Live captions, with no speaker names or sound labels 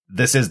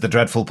This is the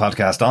Dreadful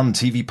Podcast on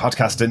TV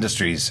Podcast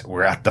Industries.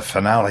 We're at the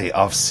finale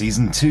of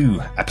Season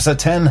 2, Episode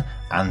 10,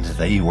 And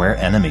They Were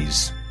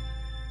Enemies.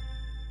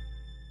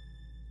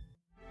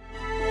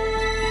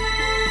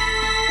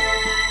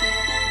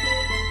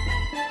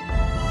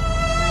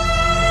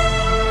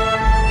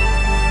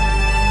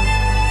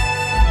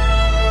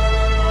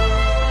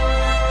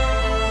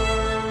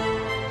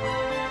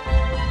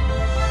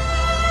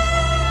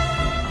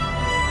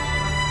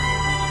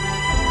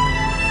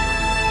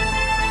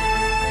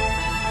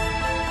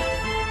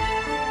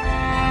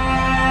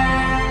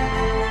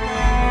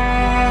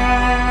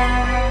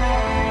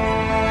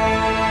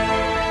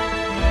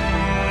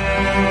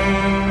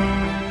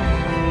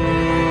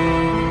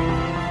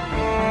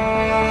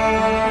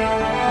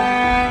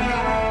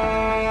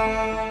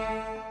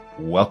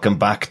 Welcome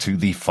back to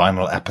the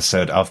final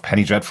episode of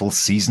Penny Dreadful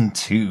Season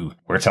 2.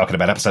 We're talking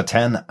about Episode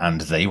 10,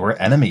 And They Were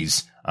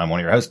Enemies. I'm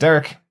one of your hosts,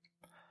 Derek.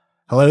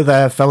 Hello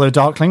there, fellow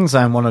Darklings.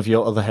 I'm one of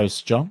your other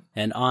hosts, John.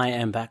 And I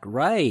am back,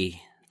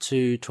 Ray,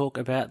 to talk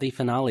about the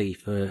finale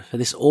for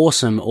this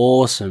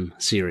awesome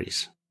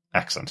series.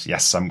 Excellent.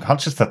 Yes, I'm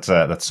conscious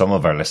that some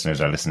of our listeners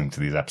are listening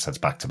to these episodes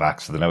back to back,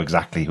 so they know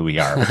exactly who we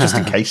are. But just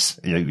in case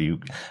you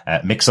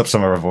mix up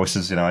some of our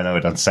voices, I know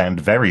it doesn't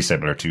sound very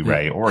similar to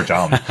Ray or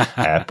John,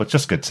 but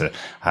just good to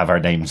have our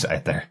names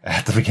out there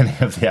at the beginning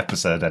of the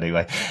episode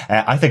anyway.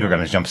 I think we're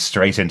going to jump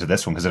straight into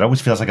this one because it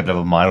always feels like a bit of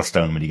a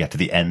milestone when you get to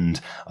the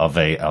end of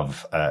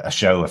a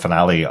show, a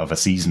finale of a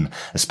season,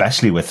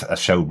 especially with a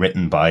show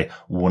written by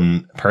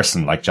one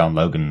person like John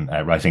Logan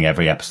writing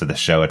every episode of the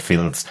show. It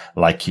feels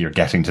like you're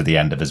getting to the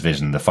end of his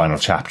vision, the final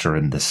chapter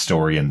in this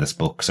story, in this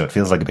book. So it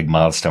feels like a big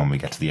milestone when we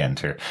get to the end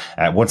here.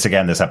 Once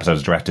again, this episode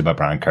is directed by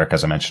Brian Kirk.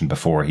 As I mentioned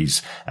before,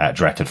 he's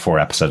directed 4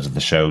 episodes of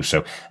the show.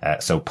 So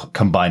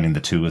combining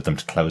the two of them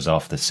to close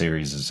off this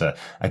series is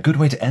a good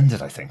way to end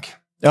it, I think.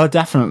 Oh,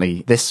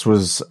 definitely. This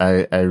was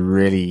a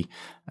really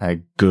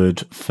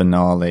good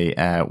finale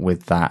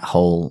with that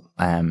whole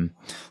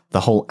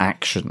the whole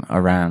action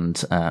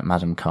around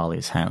Madame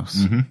Carly's house.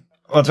 Mm-hmm.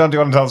 Well, John, do you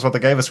want to tell us what they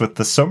gave us with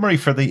the summary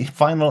for the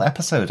final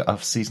episode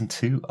of Season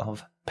 2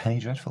 of Penny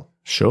Dreadful?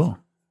 Sure.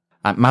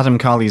 At Madame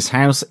Carly's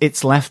house,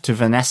 it's left to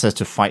Vanessa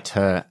to fight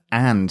her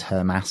and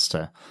her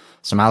master.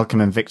 So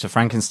Malcolm and Victor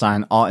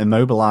Frankenstein are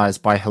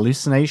immobilized by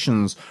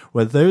hallucinations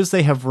where those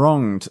they have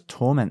wronged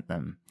torment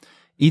them.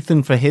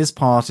 Ethan, for his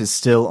part, is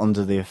still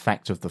under the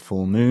effect of the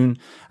full moon,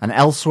 and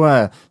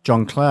elsewhere,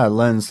 John Clare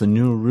learns the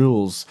new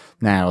rules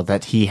now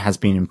that he has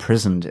been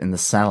imprisoned in the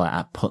cellar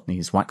at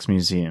Putney's Wax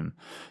Museum.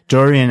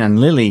 Dorian and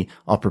Lily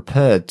are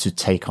prepared to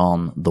take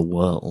on the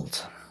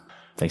world.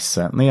 They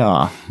certainly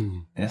are.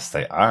 Yes,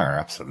 they are.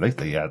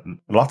 Absolutely.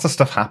 Lots of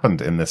stuff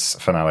happened in this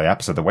finale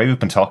episode. The way we've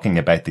been talking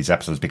about these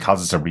episodes,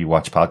 because it's a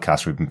rewatch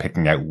podcast, we've been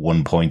picking out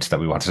one point that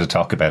we wanted to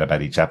talk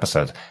about each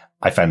episode.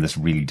 I found this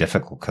really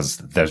difficult because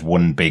there's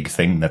one big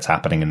thing that's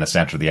happening in the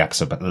center of the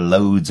episode, but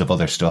loads of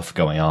other stuff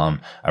going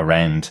on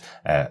around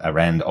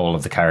all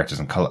of the characters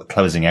and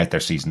closing out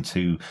their season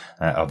 2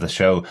 of the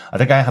show. I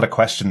think I had a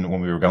question when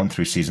we were going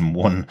through season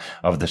 1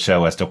 of the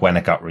show as to when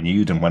it got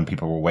renewed and when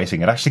people were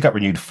waiting. It actually got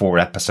renewed 4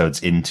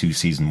 episodes into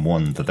season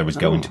 1 that there was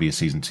going to be a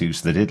season 2.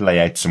 So they did lay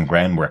out some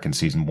groundwork in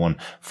season 1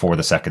 for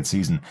the second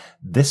season.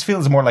 This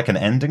feels more like an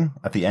ending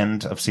at the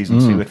end of season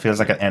 2. It feels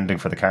like an ending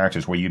for the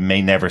characters where you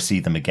may never see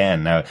them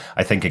again. Now,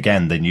 I think,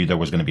 again, they knew there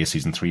was going to be a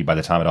season 3 by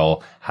the time it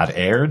all had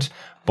aired,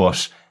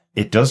 but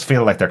it does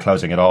feel like they're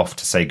closing it off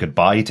to say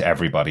goodbye to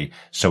everybody.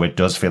 So it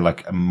does feel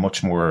like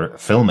much more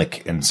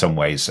filmic in some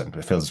ways.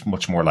 It feels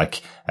much more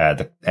like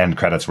the end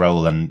credits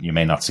roll and you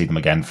may not see them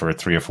again for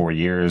 3 or 4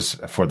 years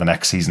for the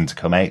next season to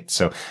come out.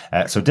 So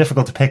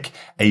difficult to pick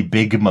a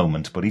big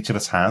moment, but each of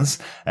us has.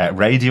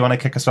 Ray, do you want to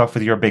kick us off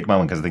with your big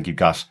moment? Because I think you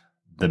got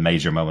the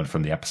major moment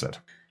from the episode.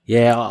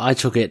 Yeah, I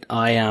took it.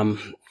 I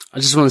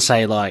just want to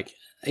say, like,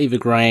 Eva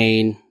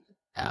Green,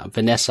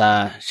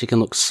 Vanessa, she can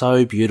look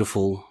so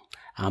beautiful,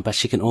 but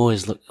she can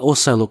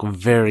also look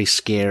very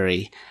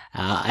scary.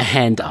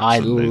 And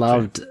absolutely. I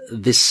loved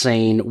this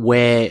scene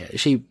where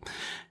she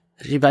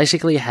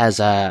basically has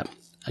a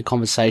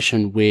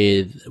conversation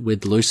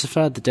with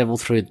Lucifer, the devil,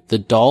 through the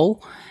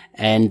doll,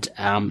 and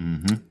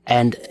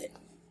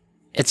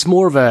it's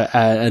more of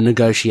a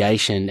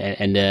negotiation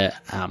and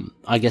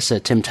I guess a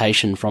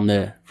temptation from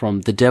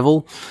the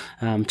devil,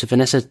 to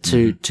Vanessa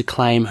to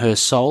claim her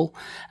soul.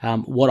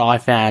 What I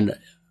found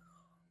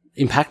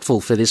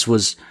impactful for this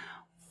was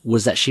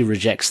that she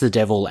rejects the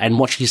devil, and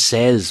what she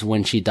says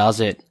when she does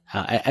it,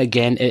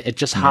 again, it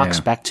just harks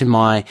back to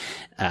my,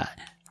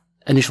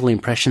 initial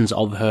impressions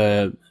of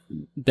her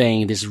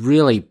being this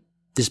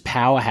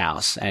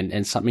powerhouse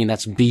and something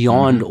that's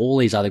beyond all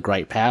these other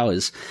great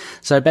powers.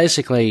 So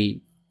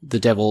basically, the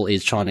devil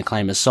is trying to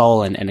claim a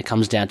soul, and it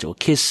comes down to a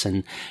kiss,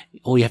 and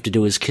all you have to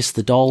do is kiss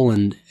the doll,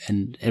 and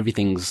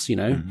everything's,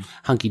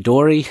 hunky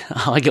dory.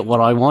 I get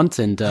what I want,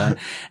 and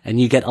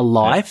you get a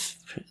life.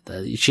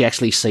 She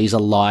actually sees a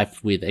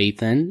life with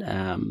Ethan,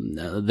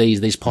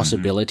 these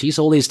possibilities,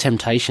 all these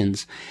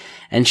temptations,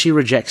 and she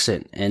rejects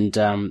it. And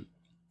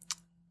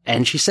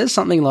she says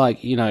something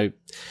like,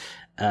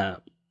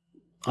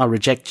 I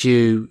reject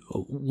you.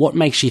 What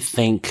makes you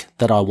think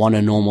that I want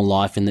a normal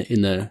life in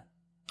the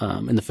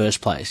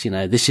first place? You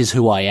know, this is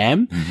who I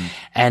am. Mm-hmm.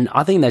 And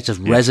I think that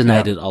just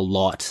resonated a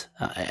lot.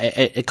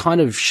 It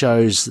kind of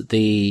shows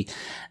the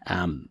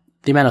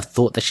amount of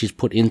thought that she's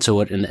put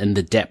into it and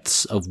the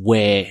depths of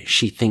where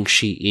she thinks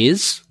she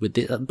is with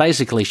this.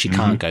 Basically, she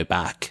can't go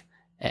back,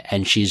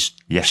 and she's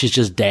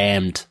just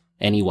damned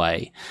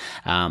anyway.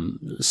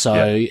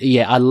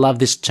 I love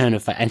this turn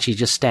of fate, and she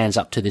just stands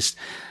up to this,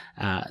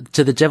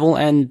 to the devil,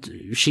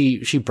 and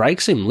she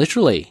breaks him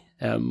literally,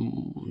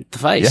 the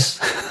face.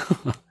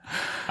 Yeah.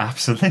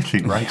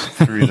 Absolutely, right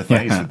through the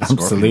face with the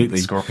scorpion. Absolutely. The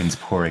scorpion's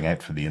pouring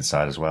out from the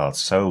inside as well.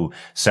 It's so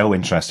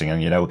interesting.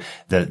 And, you know,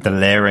 the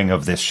layering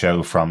of this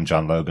show from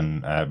John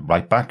Logan,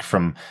 right back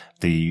from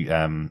the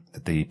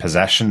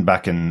possession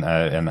back in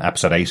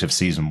episode 8 of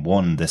season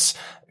 1, this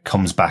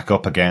comes back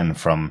up again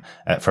from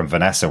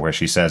Vanessa, where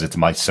she says, "It's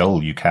my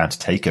soul. You can't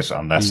take it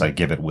unless I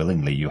give it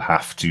willingly. You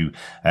have to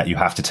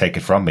take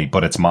it from me,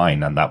 but it's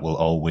mine, and that will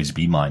always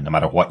be mine. No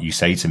matter what you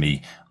say to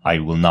me, I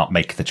will not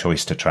make the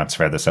choice to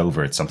transfer this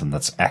over." It's something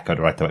that's echoed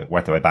right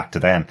the way back to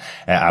then.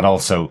 And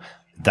also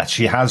that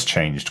she has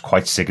changed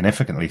quite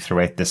significantly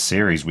throughout this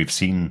series. We've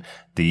seen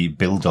the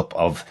build-up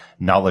of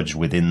knowledge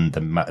within the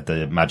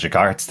magic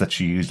arts that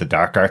she used, the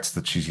dark arts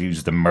that she's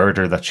used, the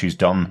murder that she's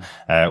done,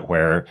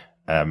 where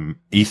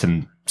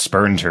Ethan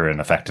spurned her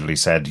and effectively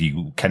said,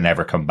 "You can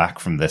never come back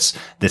from this.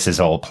 This is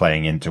all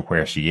playing into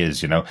where she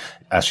is." You know,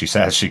 as she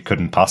says, she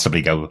couldn't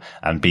possibly go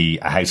and be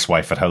a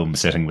housewife at home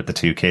sitting with the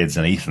 2 kids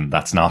and Ethan.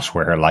 That's not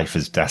where her life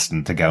is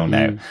destined to go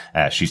now.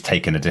 She's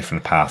taken a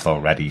different path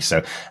already.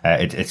 So,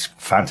 it's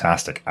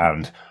fantastic.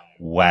 And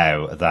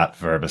wow, that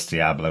Verbus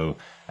Diablo,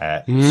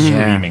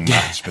 screaming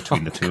match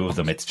between the two of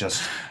them.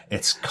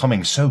 It's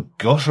coming so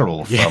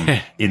guttural from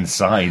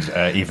inside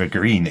Eva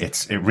Green.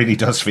 It really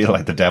does feel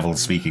like the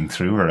devil's speaking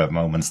through her at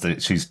moments.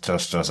 That she's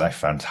just does a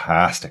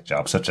fantastic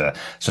job. Such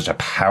a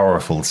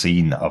powerful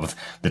scene of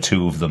the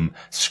two of them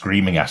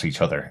screaming at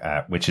each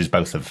other, which is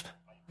both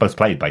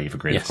played by Eva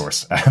Green, of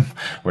course,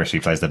 where she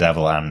plays the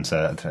devil and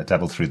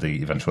devil through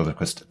the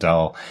ventriloquist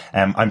doll.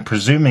 I'm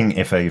presuming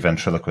if a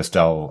ventriloquist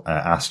doll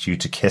asked you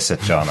to kiss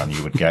it, John, and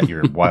you would get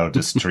your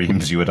wildest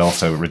dreams, you would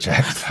also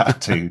reject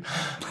that too.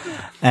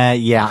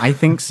 Yeah, I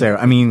think so.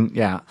 I mean,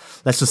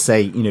 let's just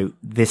say, you know,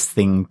 this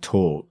thing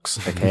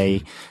talks,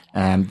 okay?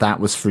 That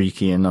was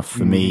freaky enough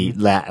for me,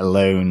 let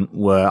alone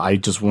where I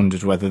just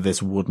wondered whether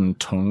this wooden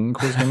tongue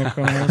was going to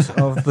come out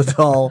of the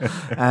doll,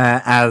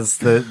 as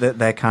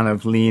they're kind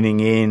of leaning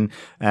in,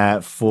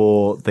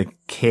 for the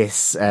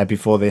kiss,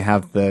 before they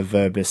have the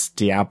Verbus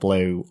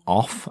Diablo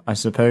off, I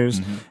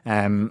suppose.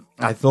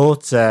 I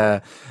thought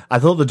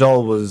the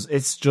doll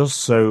it's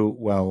just so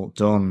well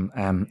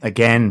done.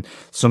 Again,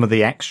 some of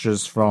the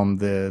extras from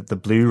the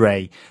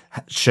Blu-ray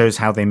shows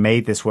how they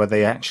made this, where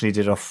they actually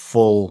did a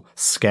full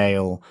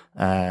scale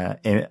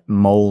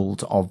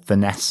mold of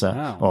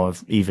Vanessa, or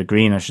of Eva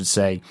Green, I should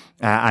say,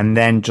 and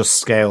then just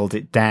scaled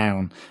it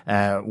down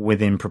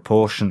within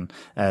proportion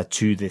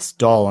to this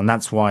doll, and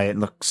that's why it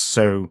looks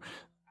so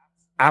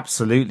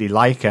absolutely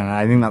like her. And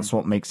I think that's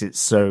what makes it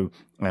so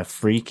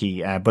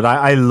freaky. But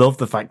I love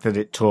the fact that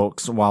it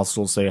talks whilst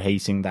also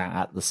hating that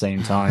at the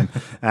same time.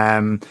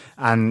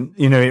 And,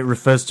 you know, it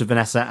refers to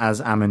Vanessa as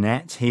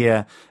Amonette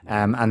here.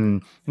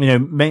 And, you know,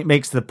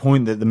 makes the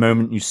point that the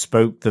moment you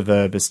spoke the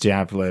Verbus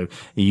Diablo,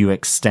 you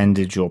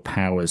extended your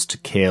powers to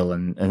kill.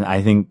 And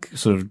I think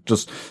sort of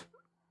just,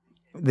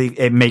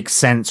 it makes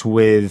sense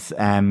with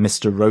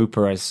Mr.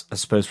 Roper, I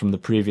suppose, from the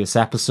previous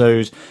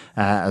episode,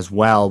 as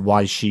well,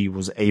 why she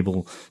was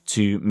able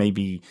to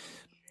maybe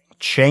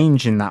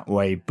change in that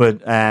way. But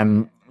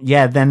then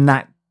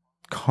that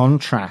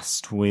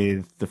contrast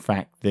with the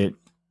fact that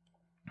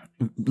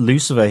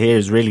Lucifer here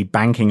is really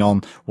banking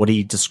on what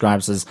he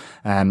describes as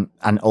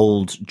an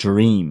old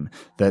dream,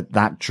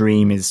 that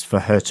dream is for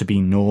her to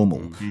be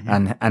normal,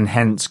 and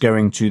hence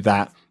going to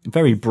that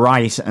very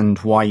bright and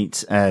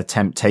white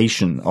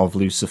temptation of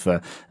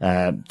Lucifer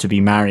to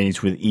be married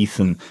with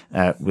Ethan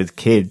with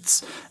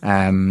kids,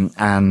 and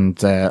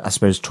I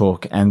suppose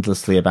talk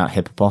endlessly about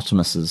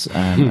hippopotamuses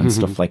and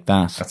stuff like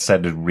that. That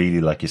sounded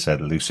really like you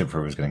said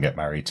Lucifer was going to get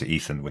married to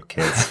Ethan with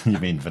kids. You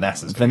mean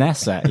Vanessa's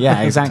Vanessa,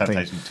 yeah, exactly.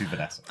 Temptation to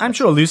Vanessa. I'm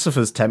sure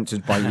Lucifer's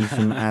tempted by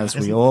Ethan, as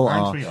we all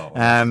are,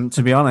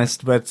 to be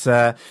honest. But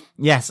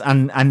yes,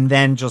 and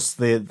then just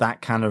that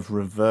kind of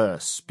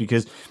reverse,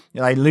 because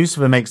like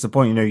Lucifer makes the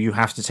point, you know, you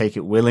have to take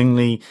it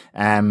willingly.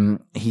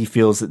 He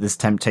feels that this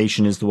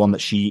temptation is the one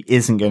that she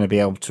isn't going to be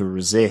able to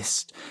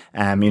resist.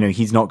 You know,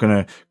 he's not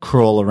going to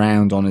crawl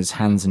around on his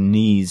hands and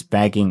knees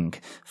begging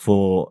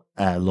for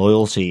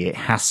loyalty. It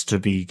has to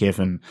be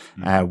given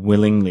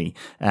willingly.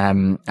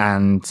 And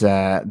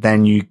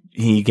then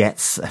he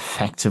gets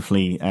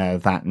effectively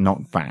that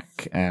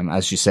knockback,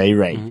 as you say,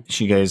 Ray.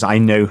 She goes, "I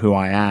know who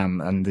I am,"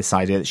 and this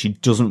idea that she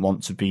doesn't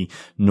want to be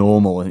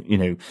normal.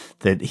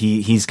 That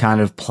he's kind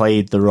of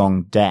played the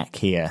wrong deck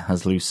here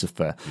as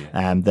Lucifer.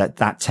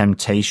 That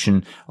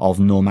temptation of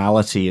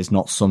normality is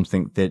not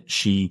something that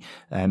she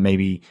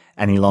maybe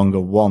any longer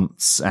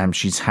wants.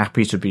 She's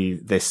happy to be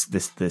this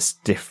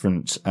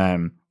different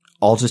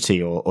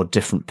oddity or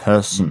different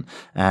person.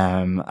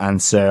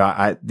 And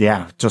so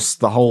just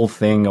the whole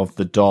thing of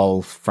the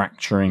doll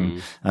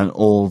fracturing and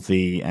all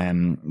the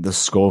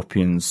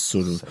scorpions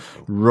sort of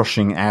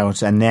rushing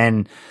out, and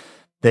then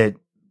that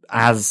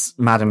as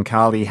Madame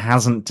Kali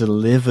hasn't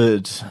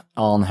delivered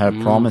on her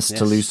promise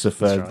to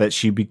Lucifer, right, that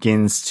she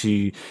begins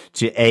to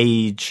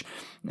age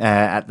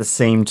at the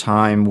same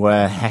time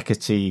where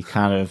Hecate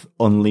kind of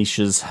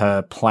unleashes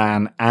her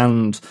plan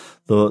and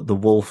the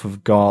Wolf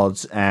of God.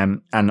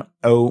 And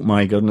oh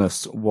my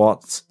goodness,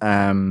 what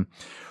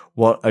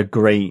a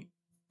great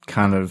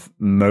kind of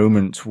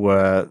moment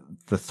where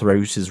the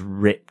throat is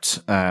ripped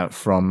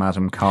from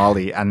Madame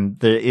Kali, and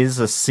there is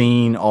a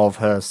scene of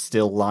her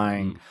still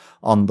lying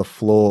on the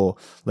floor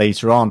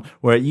later on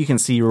where you can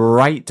see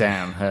right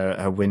down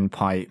her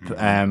windpipe.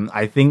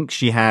 I think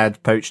she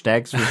had poached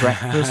eggs for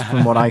breakfast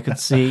from what I could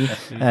see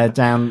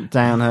down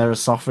her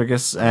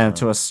esophagus to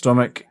her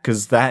stomach,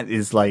 because that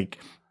is like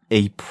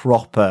a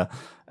proper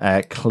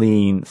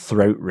clean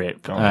throat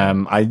rip.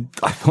 I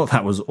thought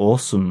that was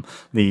awesome.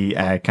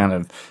 The kind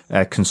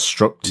of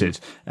constructed,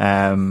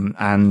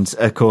 and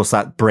of course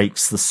that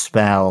breaks the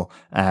spell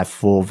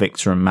for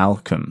Victor and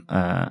Malcolm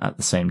at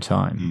the same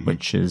time,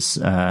 which is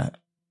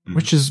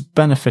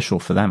beneficial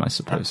for them, I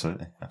suppose.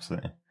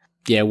 Absolutely.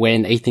 Yeah,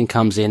 when Ethan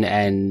comes in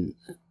and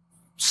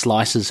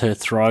slices her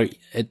throat,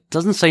 it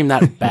doesn't seem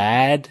that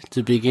bad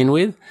to begin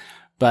with.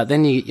 But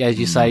then, as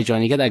you say,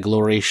 John, you get that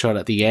glorious shot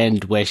at the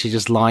end where she's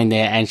just lying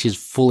there and she's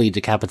fully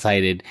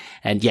decapitated.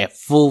 And yeah,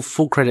 full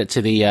credit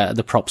to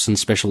the props and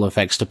special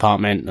effects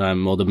department,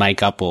 or the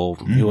makeup or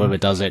whoever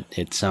does it.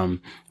 It's,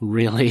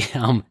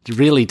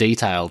 really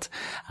detailed.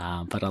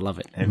 But I love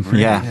it. It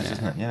really is,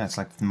 isn't it? Yeah, it's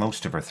like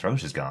most of her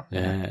throat is gone.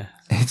 Yeah.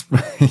 It's,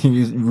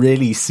 you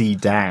really see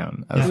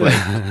down. I was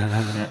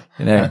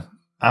like,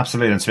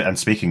 Absolutely. And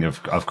speaking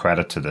of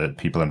credit to the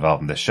people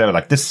involved in this show,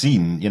 like this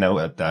scene,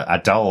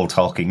 a doll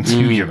talking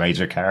to your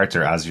major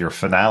character as your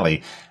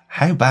finale.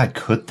 How bad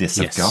could this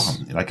have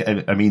gone? Like,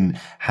 I mean,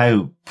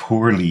 how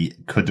poorly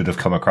could it have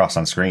come across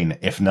on screen,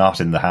 if not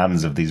in the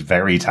hands of these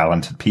very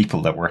talented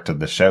people that worked on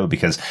the show?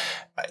 Because,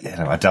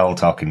 a doll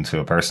talking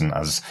to a person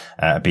as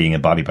being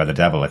embodied by the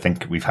devil, I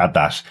think we've had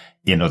that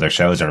in other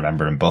shows. I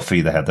remember in Buffy,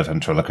 they had the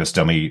ventriloquist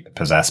dummy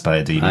possessed by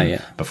a demon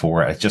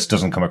before. It just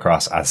doesn't come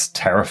across as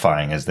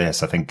terrifying as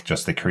this. I think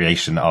just the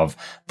creation of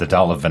the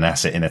doll of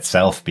Vanessa in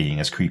itself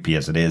being as creepy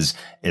as it is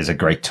a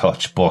great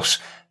touch, but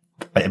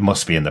it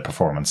must be in the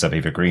performance of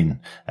Eva Green,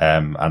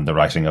 and the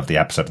writing of the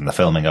episode and the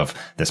filming of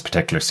this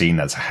particular scene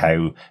as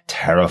how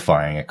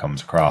terrifying it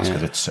comes across,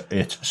 because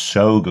it's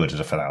so good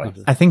as a finale.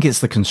 I think it's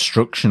the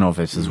construction of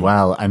it as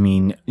well. I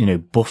mean,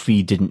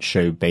 Buffy didn't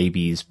show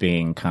babies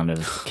being kind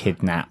of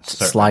kidnapped,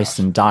 sliced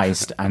and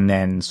diced, and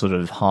then sort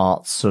of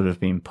hearts sort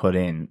of being put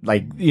in.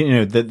 Like,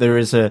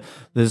 there's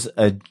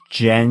a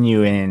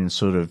genuine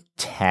sort of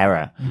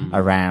terror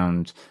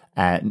around,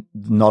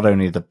 not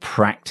only the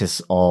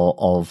practice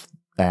of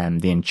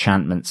the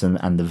enchantments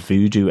and the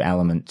voodoo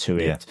element to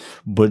it,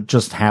 but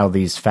just how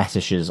these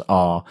fetishes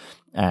are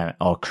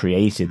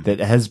created, that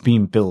has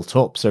been built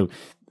up. So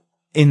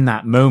in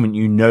that moment,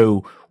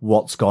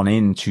 what's gone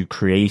into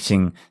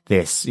creating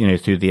this,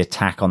 through the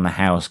attack on the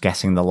house,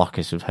 getting the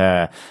locket of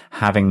her,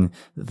 having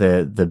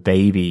the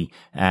baby,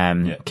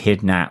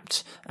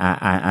 kidnapped,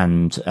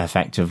 and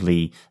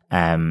effectively,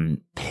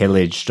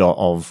 pillaged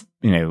of,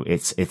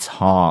 its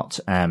heart.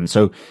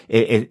 So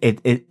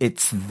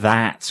it's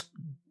that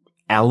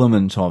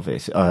element of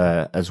it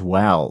as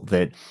well,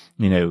 that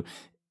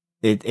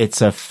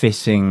it's a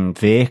fitting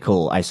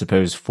vehicle, I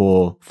suppose,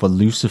 for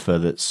Lucifer,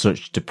 that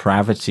such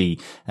depravity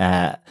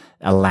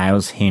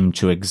allows him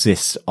to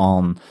exist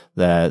on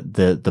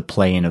the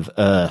plane of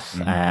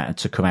earth,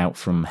 to come out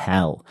from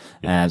hell.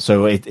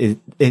 So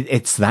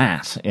it's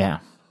that.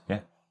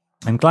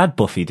 I'm glad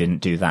Buffy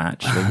didn't do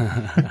that,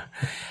 actually.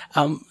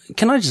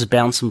 Can I just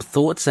bounce some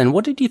thoughts then?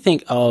 What did you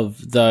think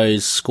of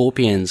those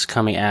scorpions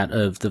coming out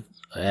of the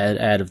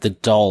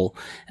doll?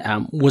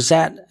 Was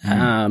that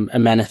a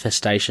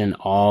manifestation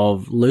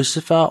of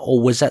Lucifer,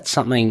 or was that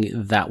something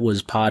that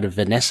was part of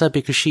Vanessa?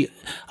 Because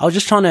I was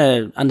just trying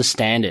to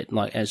understand it.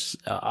 Like, as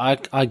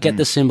I get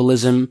the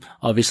symbolism,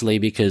 obviously,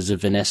 because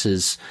of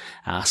Vanessa's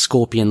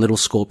little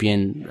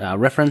scorpion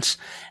reference,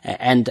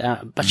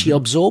 and but she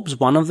absorbs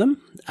one of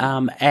them. I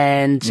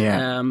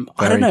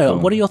don't know. Cool.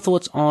 What are your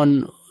thoughts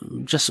on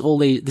just all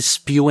the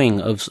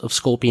spewing of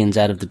scorpions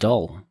out of the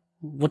doll?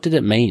 What did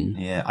it mean?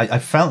 Yeah, I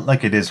felt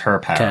like it is her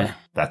power. Okay.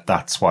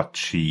 that's what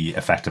she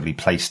effectively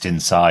placed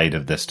inside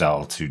of this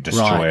doll to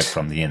destroy it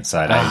from the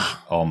inside out,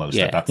 almost.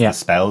 Yeah. That's the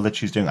spell that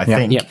she's doing, I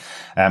think.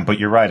 Yeah. But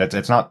you're right.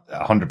 It's not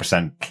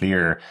 100%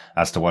 clear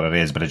as to what it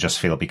is, but I just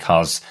feel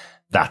because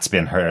that's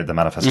been the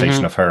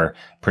manifestation of her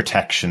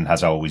protection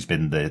has always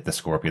been the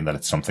scorpion, that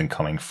it's something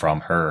coming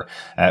from her.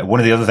 One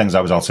of the other things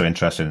I was also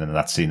interested in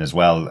that scene as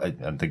well, I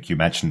think you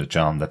mentioned it,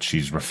 John, that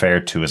she's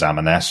referred to as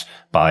Amunet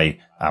by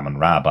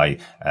Amun-Ra,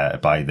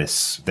 by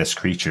this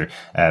creature.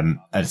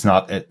 I'm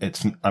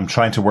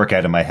trying to work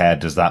out in my head,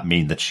 does that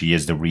mean that she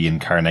is the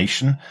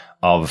reincarnation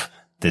of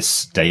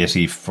this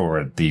deity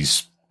for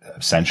these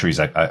centuries,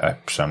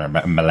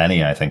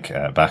 millennia, I think,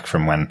 back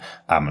from when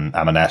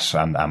Amunet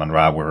and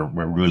Amun-Ra were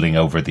ruling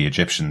over the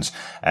Egyptians.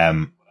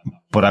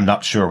 But I'm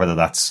not sure whether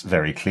that's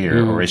very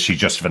clear, or is she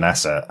just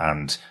Vanessa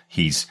and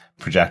he's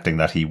projecting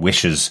that he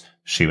wishes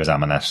she was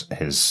Amunet,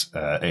 his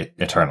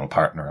eternal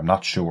partner. I'm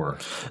not sure.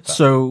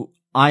 So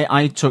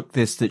I took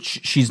this that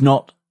she's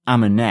not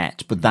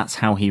Amunet, but that's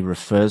how he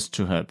refers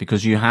to her,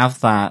 because you have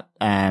that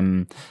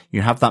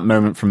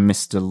moment from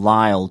Mr.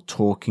 Lyle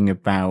talking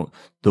about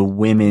the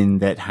women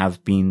that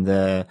have been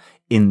there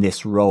in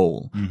this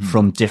role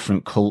from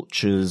different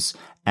cultures,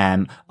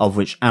 of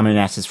which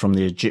Amunet is from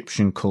the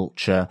Egyptian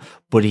culture,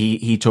 but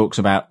he talks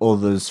about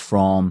others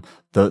from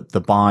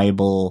the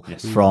Bible,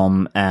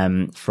 from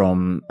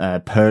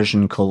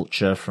Persian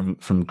culture,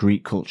 from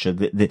Greek culture,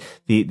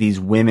 these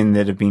women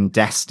that have been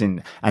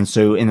destined. And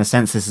so in a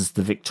sense, this is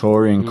the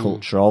Victorian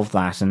culture of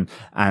that.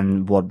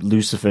 And what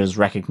Lucifer is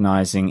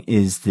recognizing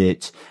is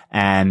that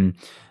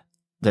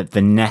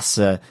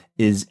Vanessa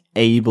is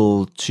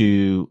able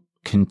to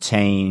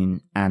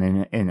contain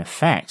and in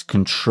effect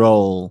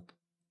control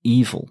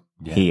evil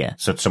here.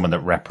 So it's someone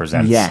that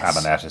represents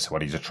Amunet is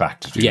what he's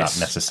attracted to, not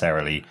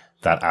necessarily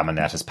that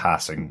Amunet is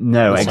passing.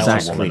 No,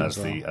 exactly. Woman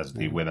as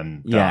the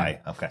women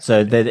die. Okay.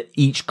 So that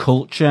each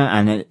culture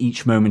and at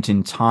each moment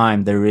in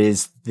time, there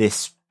is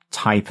this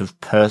type of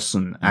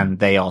person and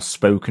they are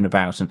spoken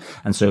about.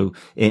 And so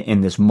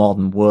in this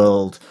modern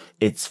world,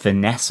 it's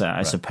Vanessa,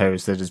 I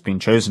suppose, that has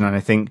been chosen. And I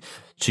think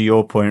to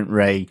your point,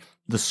 Ray,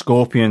 the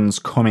scorpions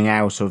coming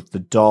out of the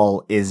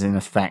doll is in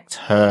effect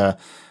her,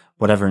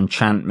 whatever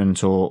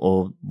enchantment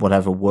or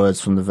whatever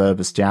words from the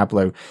Verbus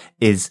Diablo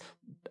is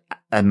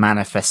a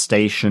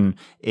manifestation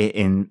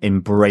in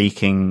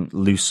breaking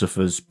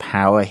Lucifer's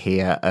power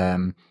here,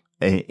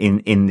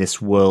 in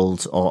this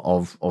world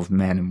of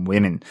men and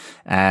women.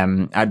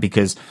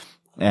 Because,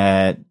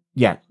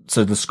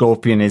 so the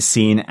scorpion is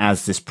seen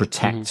as this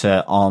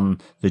protector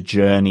on the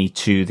journey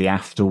to the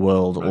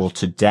afterworld or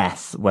to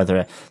death,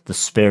 whether the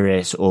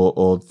spirit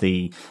or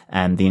the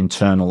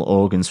internal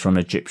organs from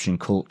Egyptian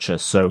culture.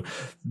 So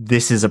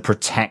this is a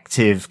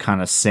protective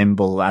kind of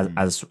symbol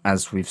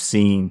as we've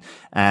seen.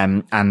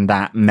 And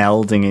that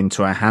melding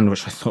into a hand,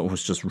 which I thought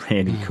was just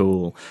really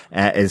cool,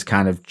 is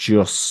kind of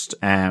just,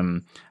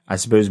 I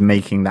suppose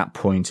making that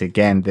point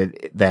again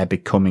that they're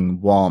becoming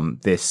one,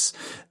 this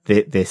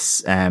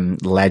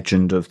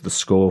legend of the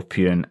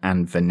scorpion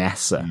and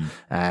Vanessa.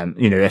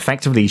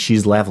 Effectively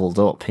she's leveled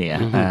up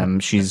here.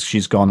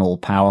 She's gone all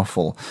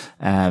powerful.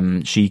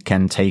 She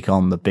can take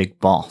on the big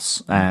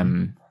boss.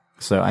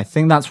 So I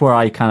think that's where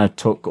I kind of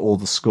took all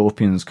the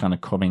scorpions kind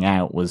of coming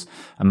out was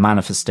a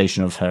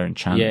manifestation of her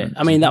enchantment.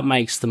 Yeah, I mean, that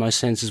makes the most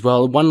sense as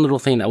well. One little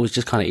thing that was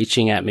just kind of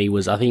itching at me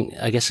was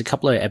I guess a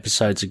couple of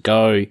episodes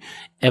ago,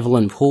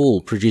 Evelyn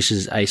Poole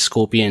produces a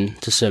scorpion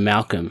to Sir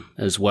Malcolm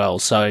as well.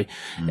 So,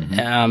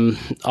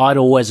 I'd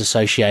always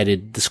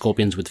associated the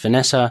scorpions with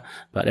Vanessa,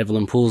 but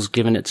Evelyn Poole's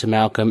given it to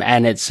Malcolm,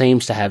 and it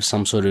seems to have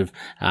some sort of,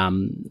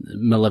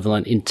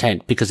 malevolent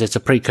intent because it's a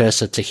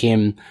precursor to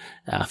him,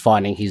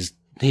 fighting his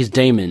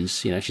demons.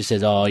 She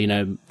says,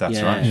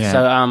 that's right. Yeah.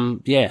 So,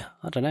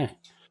 I don't know.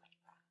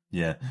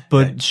 Yeah.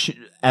 But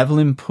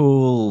Evelyn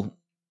Poole,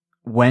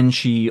 when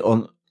she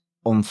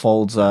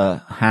unfolds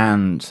her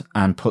hand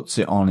and puts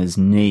it on his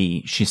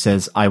knee, she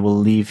says, "I will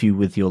leave you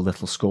with your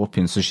little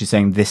scorpion." So she's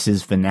saying this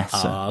is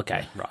Vanessa. Oh,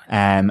 okay,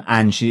 right.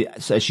 And she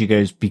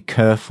goes, "Be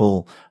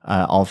careful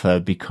of her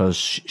because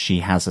she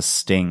has a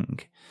sting."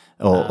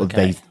 Or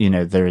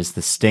there is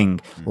the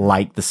sting,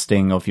 like the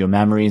sting of your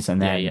memories,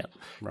 and then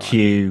right.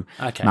 Q,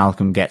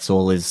 Malcolm gets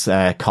all his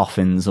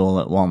coffins all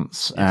at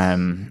once,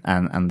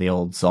 and the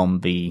old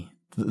zombie,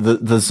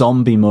 the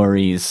zombie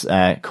Murrays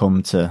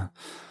come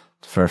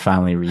for a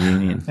family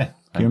reunion.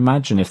 Can you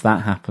imagine if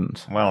that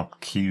happened? Well,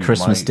 Q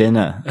Christmas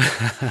dinner,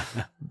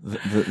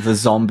 the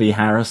zombie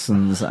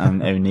Harrisons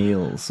and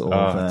O'Neills.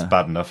 It's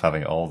bad enough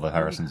having all the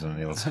Harrisons and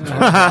O'Neills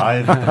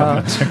alive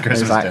at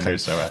Christmas dinner,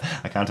 so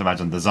I can't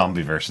imagine the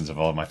zombie versions of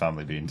all my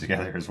family being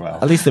together as well.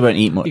 At least they won't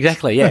eat much.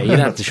 Exactly, yeah, you don't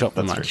have to shop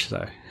for much,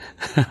 so.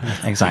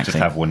 Exactly. Just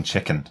have one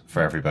chicken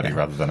for everybody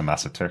rather than a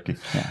massive turkey.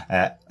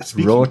 Yeah.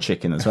 Raw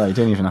chicken as well. You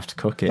don't even have to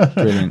cook it.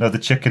 Brilliant. No, the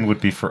chicken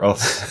would be for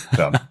us,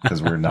 John,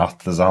 because we're not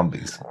the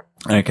zombies.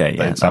 Okay,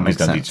 yeah, zombies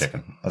don't eat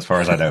chicken, as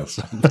far as I know.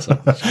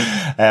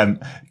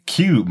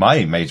 Q,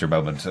 my major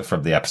moment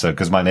from the episode,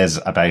 because mine is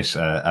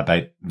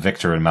about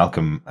Victor and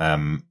Malcolm,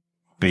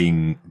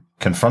 being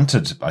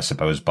confronted, I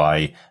suppose,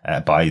 by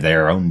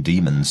their own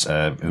demons,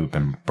 who've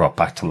been brought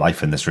back to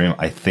life in this room.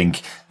 I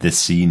think this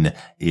scene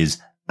is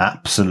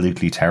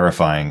absolutely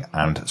terrifying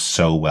and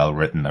so well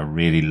written. I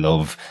really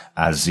love,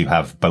 as you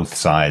have both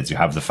sides, you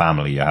have the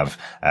family, you have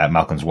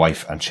Malcolm's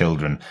wife and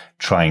children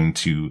trying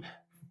to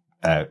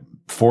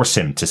force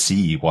him to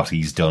see what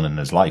he's done in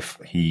his life.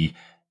 He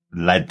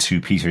led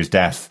to Peter's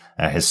death,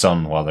 his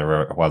son, while they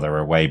were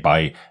away,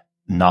 by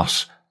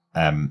not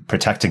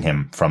protecting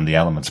him from the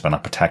elements, by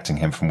not protecting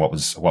him from what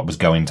was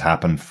going to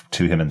happen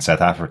to him in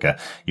South Africa.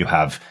 You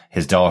have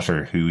his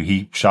daughter, who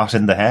he shot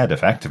in the head,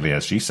 effectively,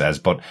 as she says.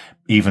 But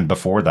even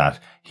before that,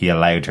 he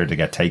allowed her to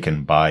get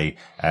taken by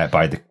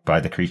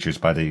the creatures,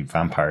 by the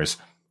vampires.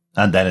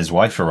 And then his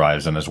wife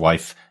arrives, and his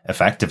wife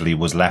effectively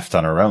was left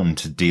on her own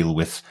to deal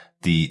with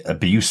the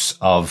abuse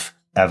of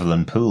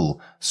Evelyn Poole,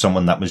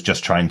 someone that was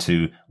just trying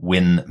to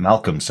win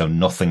Malcolm, so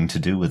nothing to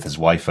do with his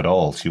wife at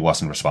all. She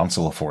wasn't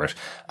responsible for it.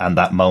 And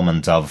that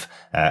moment of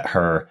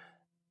her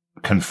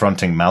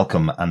confronting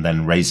Malcolm and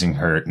then raising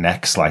her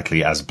neck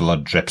slightly as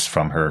blood drips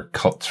from her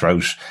cut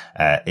throat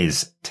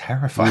is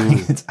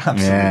terrifying. It's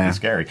absolutely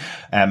scary.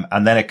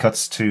 And then it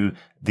cuts to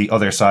the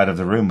other side of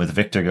the room with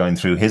Victor going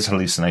through his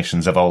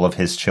hallucinations of all of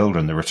his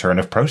children. The return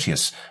of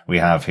Proteus. We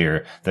have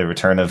here the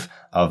return of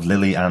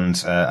Lily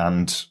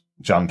and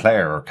John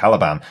Clare, or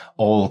Caliban,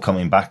 all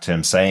coming back to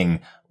him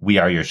saying, "We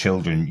are your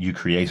children. You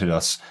created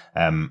us."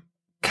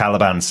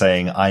 Caliban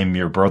saying, "I'm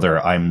your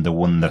brother. I'm the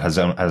one that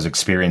has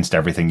experienced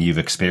everything you've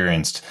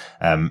experienced."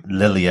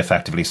 Lily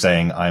effectively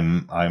saying,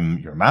 I'm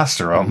your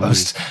master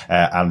almost.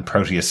 And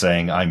Proteus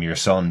saying, "I'm your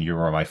son. You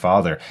are my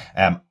father."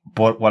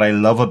 But what I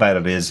love about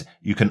it is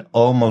you can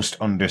almost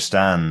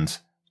understand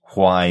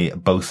why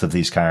both of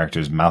these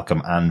characters,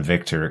 Malcolm and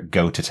Victor,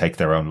 go to take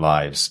their own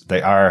lives.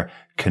 They are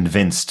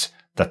convinced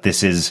that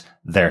this is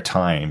their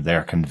time.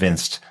 They're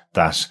convinced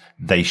that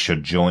they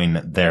should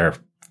join their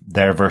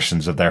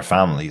versions of their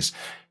families.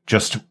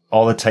 Just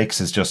all it takes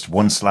is just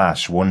one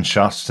slash, one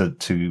shot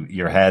to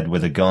your head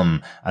with a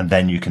gun, and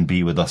then you can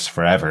be with us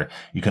forever.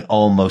 You can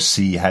almost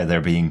see how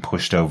they're being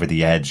pushed over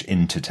the edge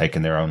into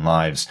taking their own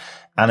lives.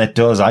 And it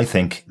does, I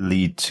think,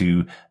 lead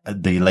to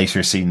the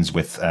later scenes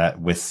with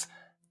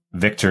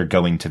Victor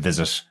going to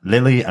visit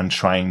Lily and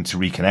trying to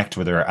reconnect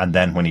with her. And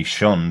then when he's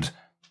shunned,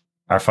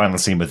 our final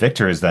scene with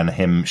Victor is then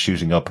him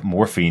shooting up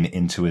morphine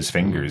into his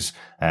fingers.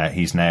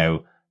 He's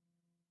now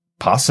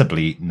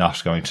possibly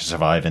not going to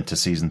survive into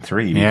season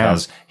 3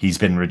 because he's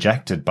been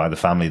rejected by the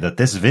family. That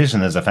this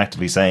vision is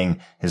effectively saying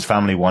his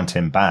family want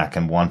him back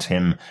and want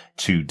him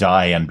to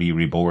die and be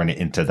reborn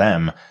into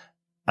them.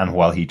 And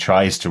while he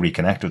tries to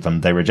reconnect with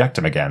them, they reject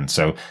him again.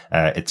 So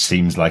it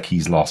seems like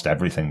he's lost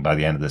everything by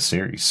the end of this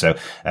series.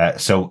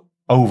 So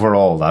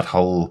overall, that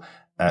whole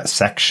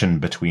section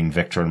between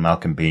Victor and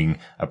Malcolm being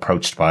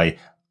approached by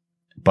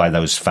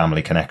those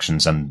family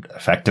connections and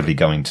effectively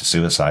going to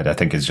suicide, I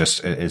think is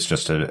just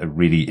a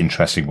really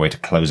interesting way to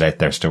close out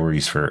their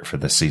stories for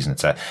this season.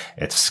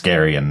 It's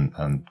scary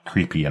and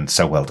creepy and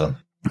so well done.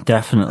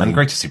 Definitely. And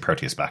great to see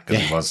Proteus back,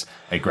 because he was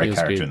a great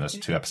character in those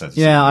 2 episodes.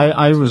 Yeah,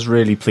 I was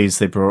really pleased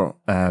they brought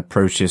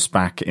Proteus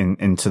back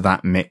into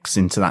that mix,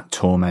 into that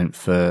torment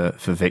for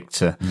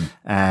Victor.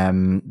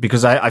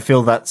 Because I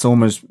feel that's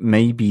almost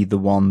maybe the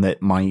one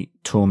that might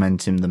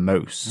torment him the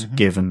most,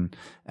 given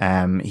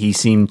he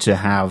seemed to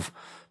have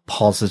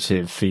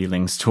positive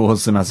feelings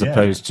towards them as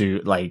opposed to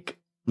like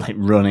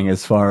running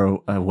as far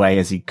away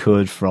as he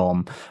could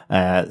from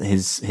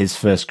his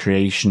first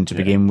creation to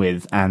begin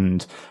with.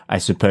 And I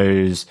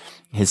suppose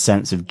his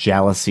sense of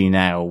jealousy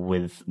now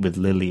with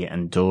Lily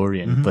and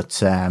Dorian.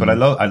 But I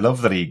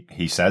love that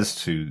he says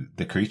to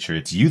the creature,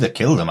 "It's you that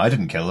killed him. I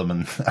didn't kill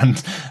him."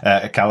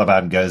 And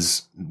Caliban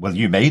goes, "Well,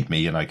 you made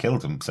me and I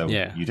killed him. So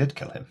you did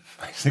kill him."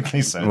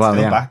 Basically. So it's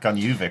still back on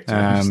you, Victor.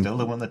 You're still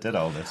the one that did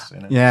all this.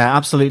 You know? Yeah,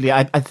 absolutely.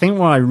 I think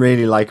what I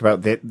really like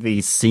about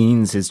these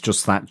scenes is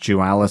just that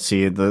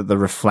duality, the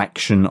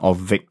reflection of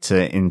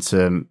Victor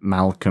into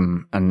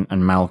Malcolm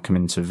and Malcolm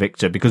into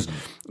Victor, because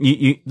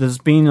there's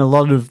been a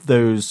lot of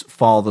those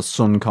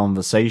father-son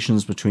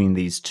conversations between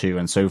these two.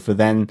 And so for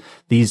then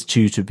these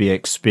two to be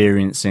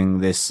experiencing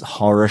this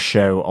horror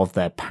show of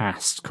their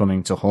past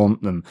coming to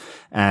haunt them,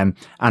 and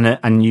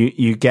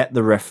you get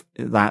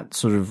that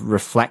sort of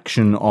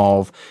reflection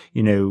of,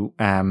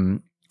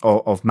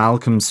 of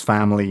Malcolm's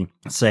family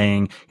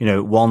saying,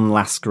 one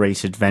last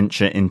great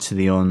adventure into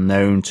the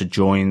unknown to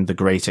join the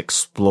great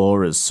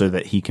explorers so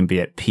that he can be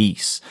at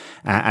peace.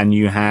 And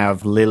you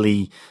have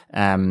Lily,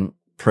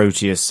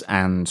 Proteus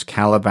and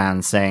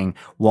Caliban saying,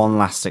 "One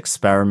last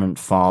experiment,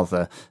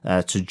 father,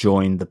 to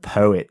join the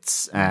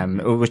poets,"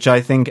 which I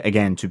think,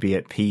 again, to be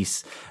at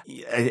peace.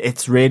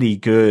 It's really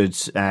good.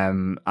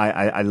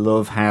 I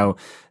love how,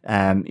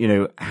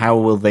 how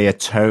will they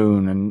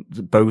atone? And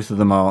both of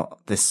them are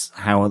this,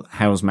 how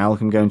is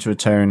Malcolm going to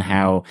atone?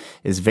 How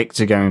is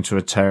Victor going to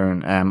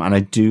atone? And I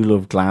do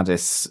love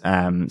Gladys,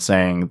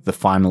 saying the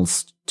final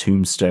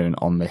tombstone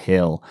on the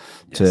hill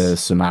to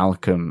Sir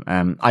Malcolm.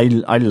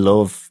 I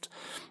loved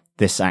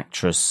this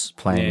actress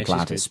playing Yeah,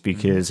 Gladys,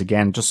 because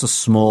again, just a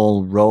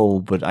small role,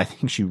 but I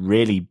think she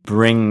really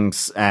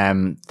brings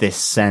this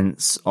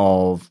sense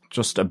of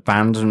just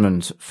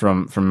abandonment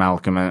from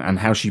Malcolm, and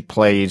how she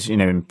played,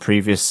 in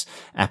previous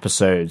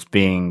episodes,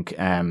 being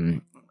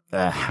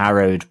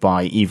harrowed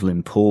by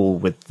Evelyn Poole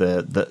with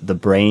the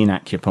brain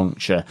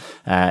acupuncture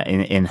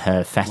in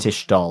her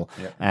fetish doll.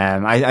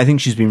 Yeah. I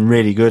think she's been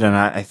really good, and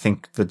I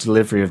think the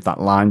delivery of that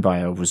line by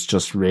her was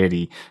just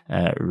really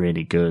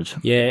really good.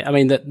 Yeah, I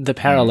mean the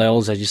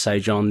parallels, as you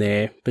say, John,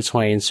 there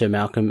between Sir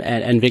Malcolm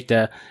and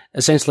Victor,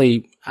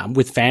 essentially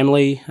with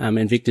family,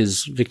 and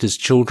Victor's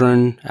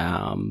children,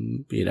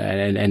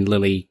 and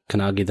Lily can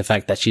argue the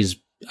fact that she's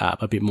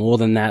a bit more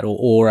than that,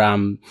 or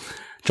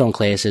John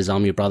Clare says,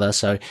 "I'm your brother."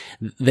 So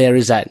there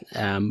is that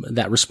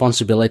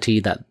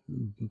responsibility that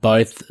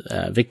both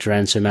Victor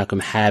and Sir Malcolm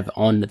have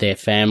on their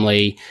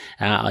family.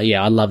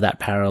 I love that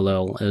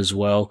parallel as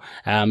well.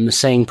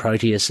 Seeing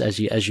Proteus, as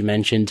you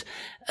mentioned,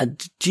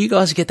 do you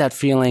guys get that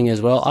feeling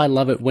as well? I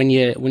love it when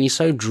you're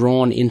so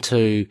drawn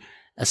into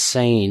a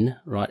scene,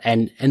 right?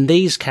 And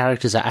these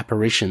characters are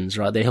apparitions,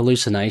 right? They're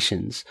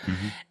hallucinations,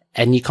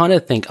 and you kind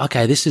of think,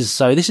 okay, this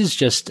is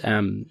just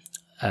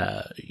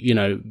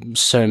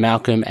Sir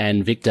Malcolm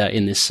and Victor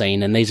in this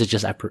scene, and these are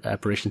just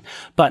apparitions.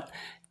 But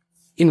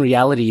in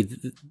reality,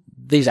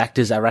 these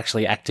actors are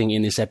actually acting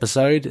in this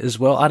episode as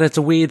well. It's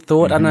a weird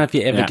thought. I don't know if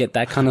you ever get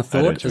that kind of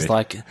thought. It's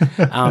like,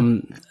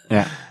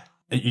 yeah,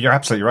 you're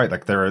absolutely right.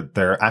 Like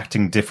they're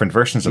acting different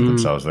versions of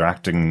themselves. They're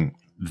acting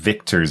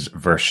Victor's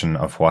version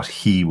of what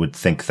he would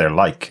think they're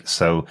like.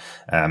 So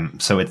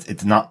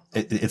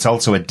it's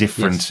also a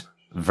different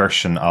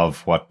version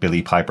of what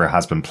Billie Piper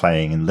has been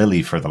playing in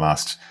Lily for the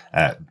last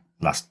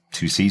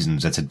 2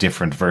 seasons. It's a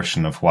different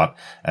version of what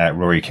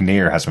Rory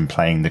Kinnear has been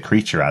playing the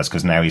creature as,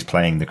 because now he's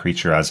playing the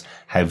creature as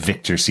how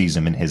Victor sees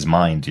him in his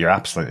mind. You're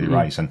absolutely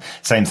right. And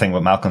same thing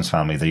with Malcolm's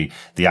family.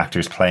 The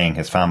actors playing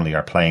his family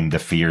are playing the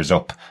fears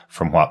up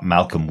from what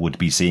Malcolm would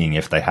be seeing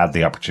if they had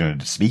the opportunity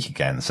to speak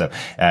again. So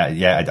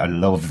I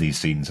love these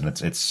scenes, and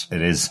it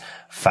is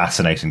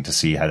fascinating to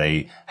see how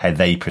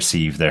they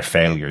perceive their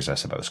failures, I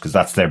suppose, because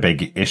that's their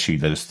big issue.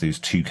 Those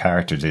two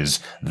characters is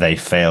they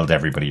failed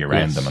everybody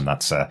around them, and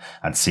that's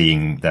and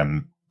seeing them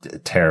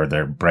tear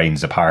their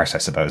brains apart, I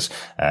suppose,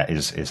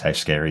 is how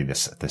scary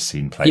this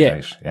scene plays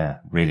out. Yeah,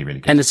 really, really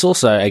good. And it's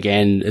also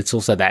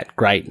that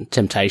great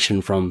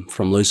temptation from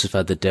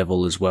Lucifer, the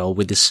devil, as well,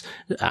 with this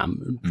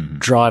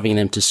driving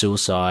them to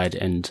suicide,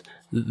 and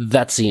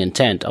that's the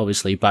intent,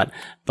 obviously, but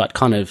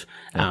kind of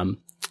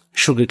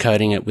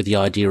sugarcoating it with the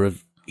idea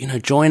of,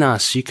 join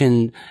us. You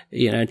can,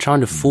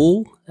 trying to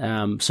fool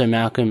Sir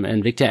Malcolm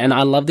and Victor. And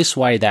I love this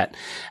way that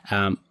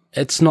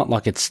it's not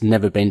like it's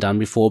never been done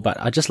before, but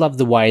I just love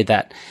the way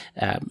that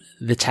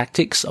the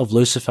tactics of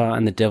Lucifer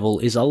and the devil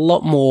is a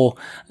lot more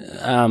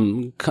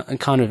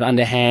kind of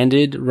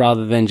underhanded,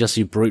 rather than just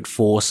your brute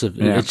force of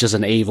it's just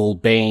an evil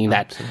being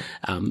that,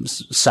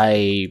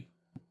 say,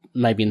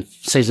 maybe in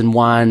season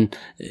 1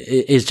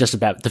 is just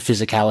about the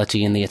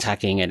physicality and the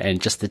attacking and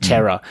just the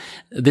terror.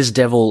 This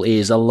devil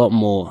is a lot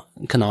more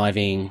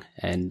conniving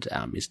and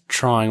is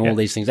trying all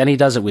these things, and he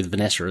does it with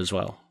Vanessa as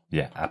well.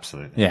 Yeah,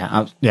 absolutely.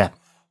 Yeah.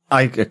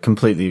 I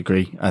completely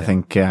agree. I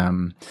think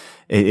it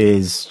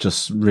is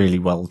just really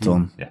well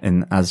done.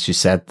 And as you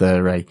said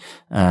there, Ray,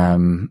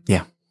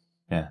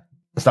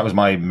 So that was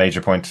my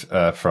major point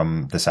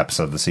from this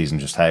episode of the season,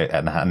 just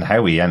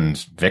how we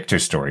end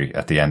Victor's story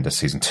at the end of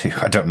season 2.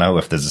 I don't know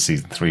if there's a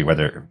season 3,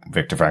 whether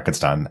Victor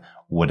Frankenstein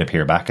would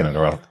appear back in it,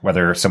 or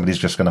whether somebody's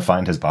just going to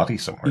find his body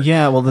somewhere.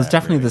 Yeah, well, there's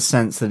definitely the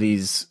sense that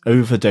he's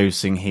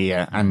overdosing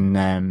here.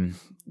 And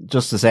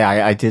just to say,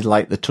 I did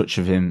like the touch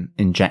of him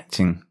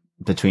injecting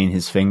between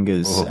his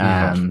fingers,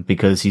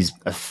 because he's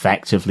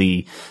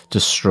effectively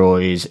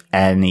destroyed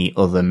any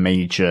other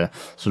major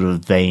sort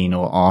of vein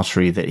or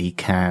artery that he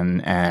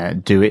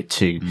can do it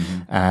to,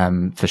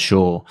 for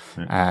sure.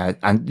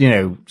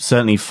 And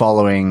certainly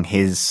following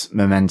his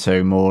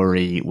memento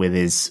mori with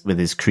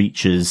his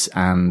creatures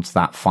and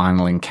that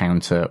final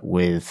encounter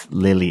with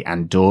Lily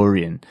and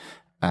Dorian,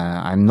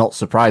 I'm not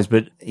surprised,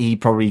 but he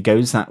probably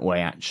goes that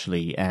way,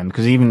 actually,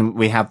 because even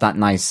we have that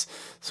nice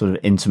sort of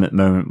intimate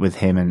moment with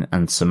him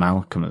and Sir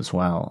Malcolm as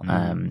well,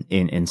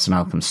 in Sir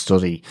Malcolm's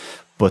study.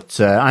 But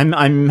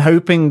I'm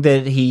hoping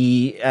that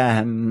he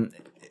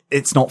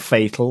it's not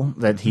fatal,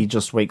 that he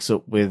just wakes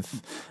up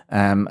with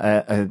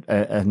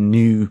a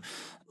new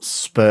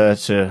spur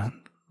to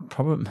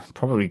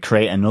probably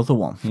create another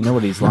one. You know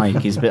what he's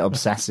like. He's a bit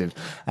obsessive.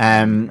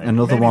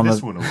 Another maybe one.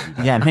 This one will be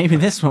better. Yeah, maybe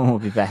this one will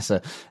be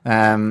better.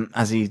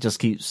 As he just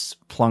keeps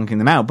plonking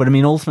them out. But I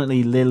mean,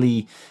 ultimately,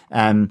 Lily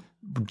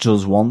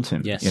does want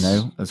him. Yes.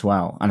 As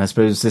well. And I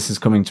suppose this is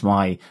coming to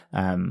my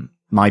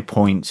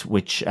point,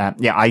 which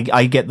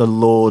I get the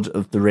Lord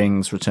of the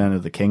Rings, Return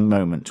of the King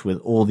moment with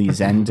all these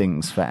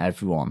endings for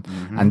everyone,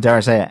 and dare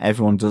I say it,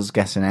 everyone does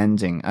get an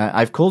ending.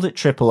 I've called it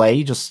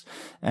AAA just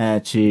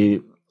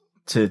to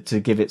to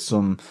give it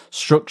some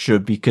structure,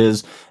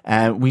 because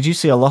we do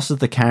see a lot of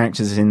the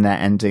characters in their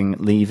ending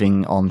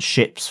leaving on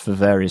ships for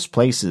various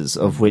places,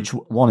 of which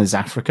one is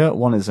Africa,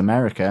 one is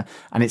America,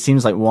 and it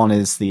seems like one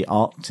is the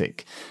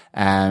Arctic.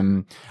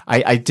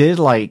 I did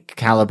like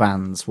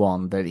Caliban's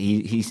one, that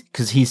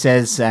because he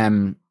says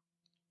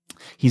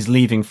he's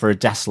leaving for a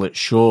desolate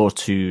shore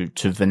to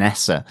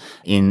Vanessa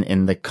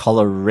in the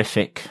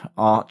colorific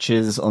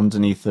arches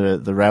underneath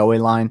the railway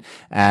line.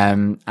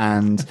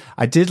 And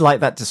I did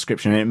like that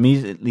description. It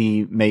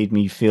immediately made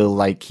me feel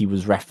like he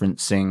was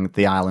referencing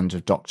the island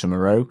of Dr.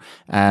 Moreau,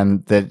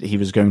 that he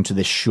was going to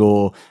this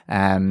shore,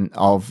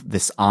 of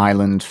this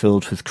island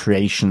filled with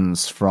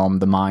creations from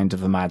the mind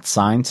of a mad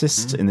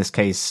scientist, in this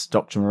case,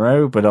 Dr.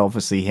 Moreau, but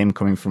obviously him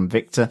coming from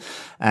Victor,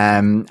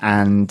 going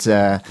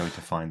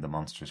to find the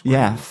monsters.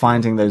 Yeah,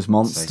 finding those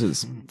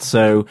monsters.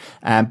 So,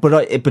 but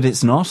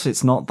it's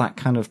not that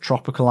kind of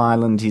tropical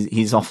island.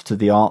 He's off to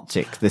the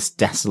Arctic, this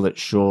desolate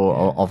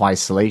shore of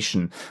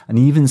isolation. And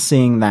even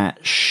seeing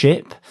that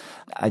ship,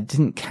 I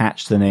didn't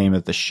catch the name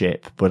of the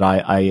ship, but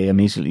I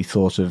immediately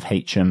thought of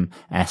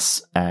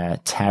HMS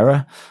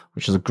Terror,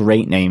 which is a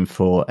great name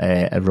for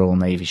a Royal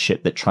Navy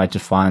ship that tried to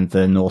find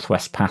the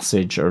Northwest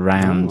Passage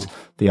around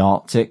the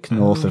Arctic,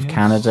 north of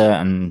Canada,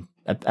 and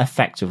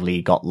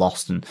effectively got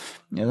lost, and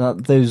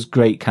those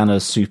great kind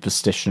of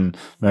superstition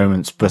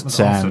moments. But it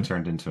also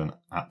turned into an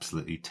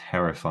absolutely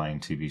terrifying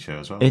TV show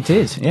as well. It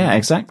did, yeah,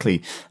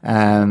 exactly.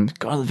 God,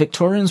 the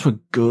Victorians were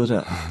good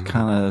at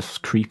kind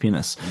of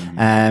creepiness.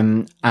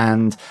 And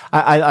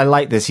I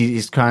like this.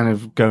 He's kind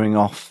of going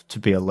off to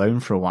be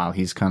alone for a while.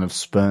 He's kind of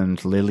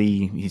spurned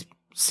Lily. He's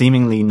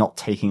seemingly not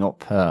taking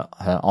up her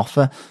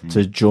offer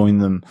to join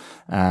them,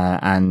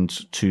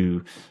 and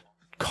to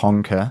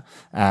conquer.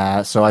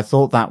 So I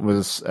thought that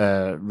was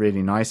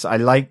really nice. I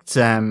liked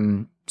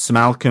Sir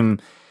Malcolm,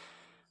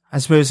 I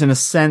suppose, in a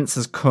sense,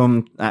 has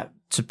come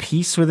to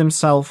peace with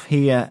himself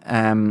here.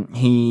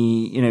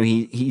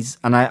 He's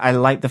and I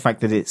like the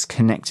fact that it's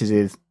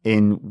connected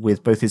in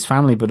with both his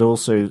family, but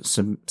also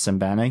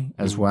Sembene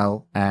as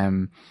well.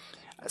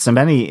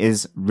 Sembene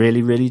is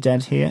really, really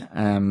dead here.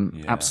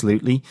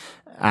 Absolutely.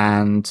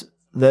 And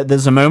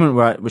there's a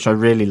moment which I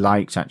really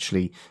liked,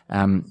 actually,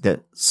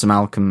 that Sir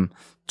Malcolm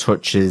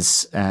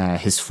touches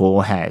his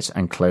forehead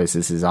and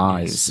closes his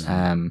eyes.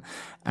 Yes.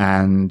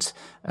 And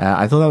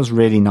I thought that was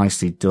really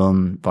nicely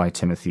done by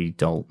Timothy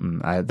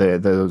Dalton. There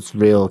was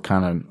real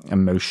kind of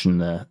emotion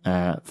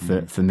there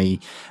for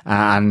me.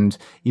 And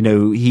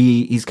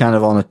he's kind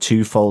of on a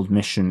twofold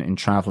mission in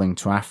traveling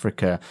to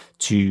Africa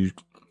to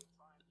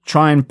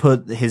try and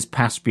put his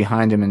past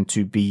behind him and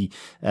to be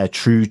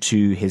true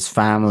to his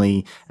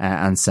family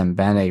and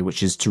Sembene,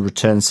 which is to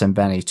return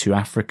Sembene to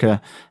Africa,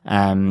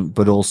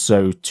 but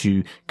also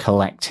to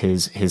collect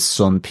his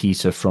son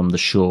Peter from the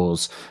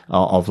shores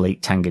of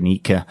Lake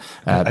Tanganyika.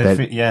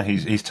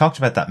 He's talked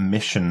about that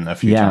mission a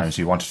few times.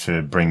 He wanted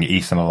to bring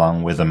Ethan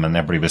along with him, and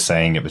everybody was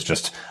saying it was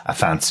just a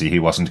fancy. He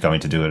wasn't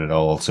going to do it at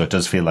all. So it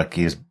does feel like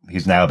he's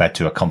now about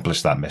to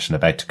accomplish that mission,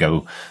 about to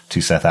go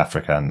to South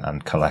Africa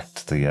and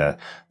collect the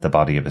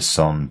body of his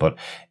son. But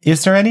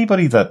is there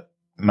anybody that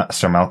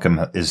Sir Malcolm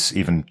is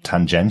even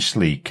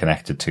tangentially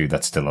connected to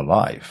that's still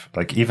alive?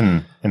 Like,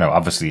 even,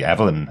 obviously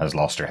Evelyn has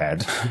lost her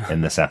head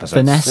in this episode.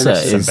 Vanessa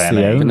is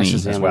the only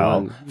as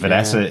well.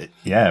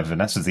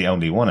 Vanessa's the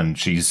only one, and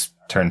she's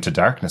turned to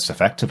darkness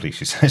effectively.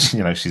 She says,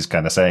 she's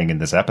kind of saying in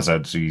this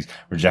episode she's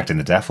rejecting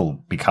the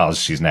devil because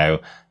she's now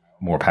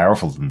more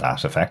powerful than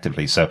that,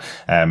 effectively. So,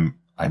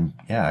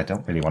 I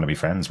don't really want to be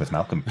friends with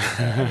Malcolm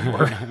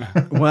anymore.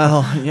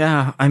 Well,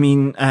 yeah, I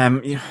mean,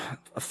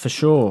 for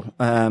sure.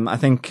 I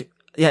think,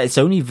 it's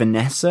only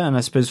Vanessa, and I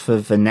suppose for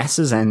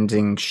Vanessa's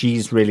ending,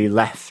 she's really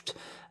left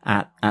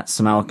at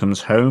Sir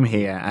Malcolm's home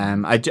here.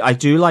 I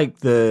do like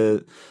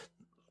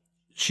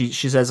she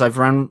says, I've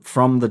ran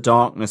from the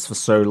darkness for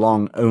so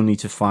long only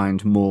to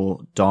find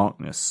more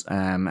darkness.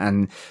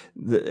 And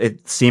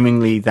it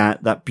seemingly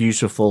that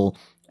beautiful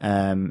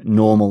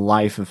normal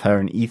life of her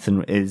and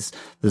Ethan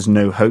there's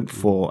no hope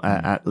for,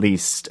 at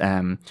least,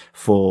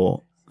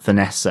 for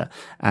Vanessa.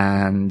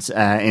 And,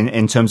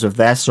 in terms of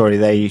their story,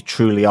 they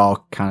truly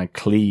are kind of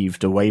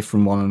cleaved away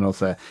from one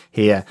another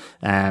here.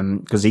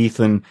 Cause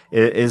Ethan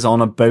is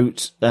on a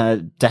boat,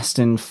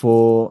 destined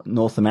for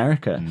North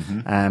America,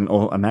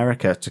 or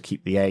America, to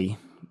keep the A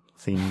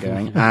theme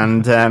going.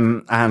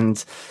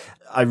 And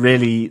I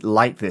really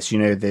like this,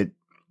 that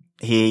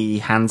he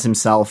hands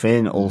himself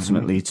in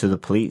ultimately to the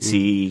police.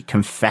 He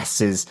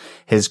confesses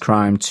his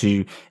crime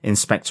to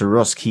Inspector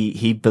Rusk.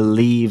 He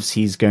believes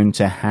he's going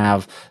to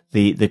have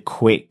the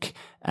quick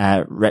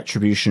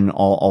retribution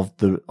of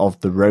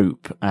the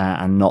rope,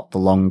 and not the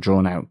long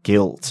drawn out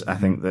guilt. I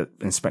think that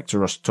Inspector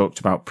Rusk talked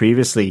about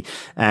previously.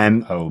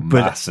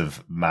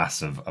 Massive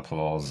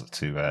applause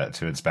to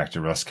Inspector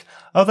Rusk.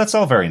 Oh, that's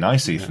all very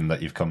nice, Ethan,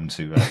 that you've come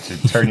to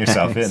turn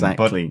yourself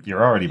Exactly. in, but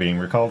you're already being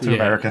recalled to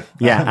America.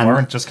 Yeah, and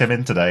Warrant just came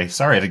in today.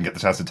 Sorry, I didn't get the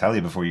chance to tell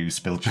you before you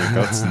spilt your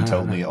guts and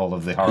told me all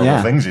of the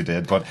horrible things you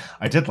did, but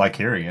I did like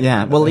hearing it.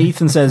 Yeah, well,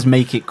 Ethan says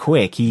make it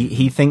quick.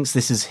 He thinks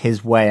this is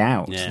his way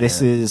out. Yeah.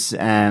 This is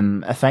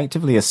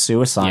effectively a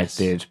suicide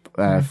bid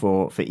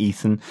for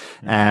Ethan,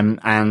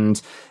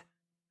 and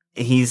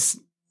he's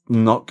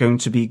not going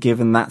to be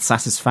given that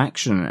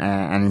satisfaction.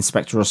 And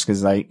Inspector Rusk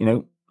is like,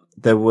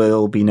 there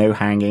will be no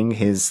hanging.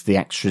 Here's the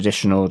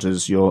extradition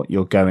orders.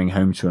 You're going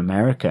home to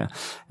America.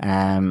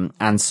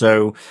 And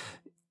so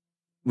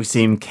we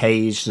see him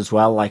caged as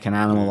well, like an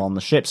animal on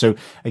the ship. So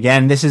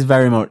again, this is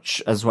very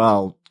much as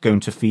well going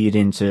to feed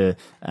into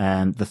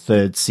the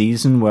third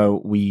season, where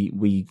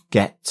we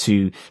get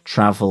to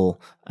travel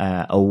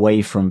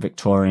away from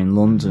Victorian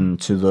London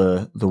to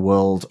the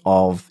world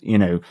of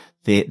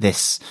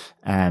this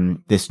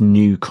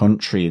new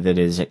country that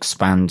is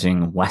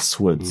expanding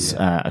westwards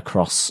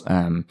across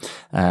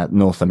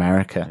North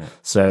America. Yeah.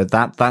 So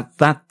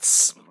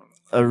that's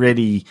a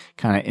really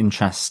kind of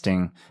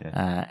interesting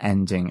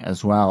ending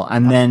as well.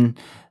 And then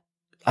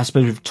I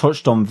suppose we've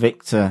touched on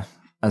Victor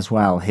as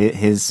well,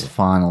 his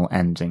final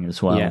ending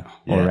as well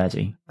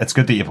already. It's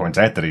good that you point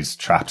out that he's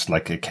trapped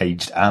like a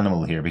caged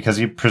animal here, because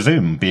you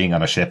presume, being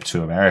on a ship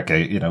to America,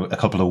 a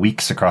couple of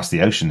weeks across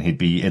the ocean, he'd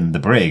be in the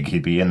brig,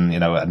 he'd be in,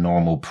 a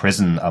normal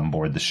prison on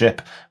board the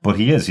ship. But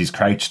he's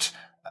crouched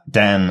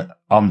down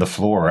on the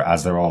floor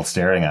as they're all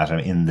staring at him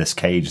in this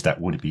cage that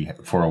would be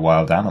for a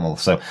wild animal.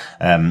 So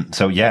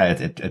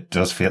it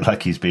does feel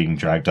like he's being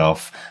dragged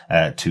off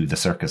to the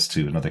circus,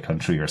 to another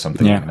country or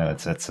something. Yeah.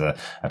 It's a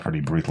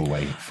pretty brutal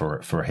way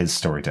for his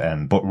story to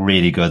end, but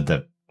really good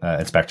that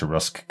Inspector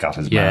Rusk got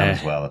his man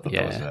as well. I thought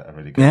that was a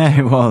really good. Yeah,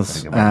 it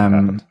was.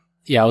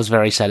 Yeah, I was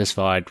very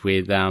satisfied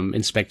with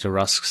Inspector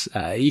Rusk's.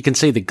 You can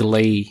see the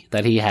glee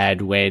that he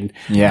had when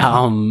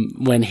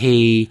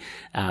he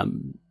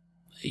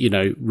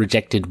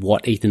rejected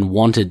what Ethan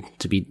wanted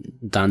to be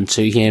done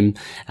to him.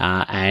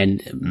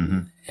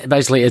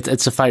 Basically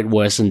it's a fate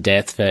worse than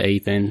death for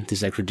Ethan,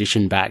 this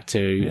extradition back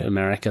to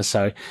America.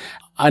 So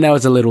I know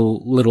it's a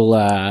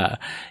little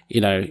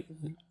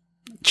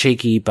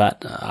cheeky,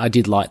 but I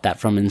did like that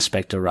from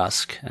Inspector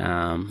Rusk.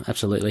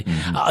 Absolutely.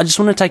 I just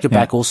want to take it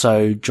back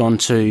also, John,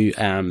 to,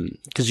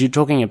 cause you're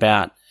talking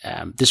about,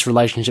 this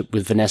relationship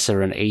with Vanessa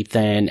and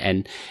Ethan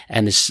and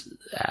this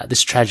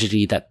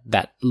tragedy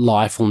that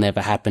life will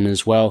never happen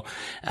as well.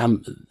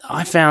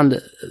 I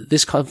found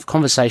this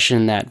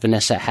conversation that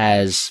Vanessa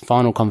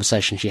final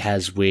conversation she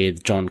has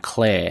with John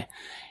Clare,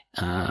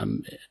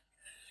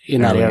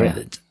 in that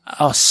area.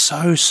 Oh,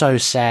 so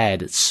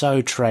sad. It's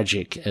so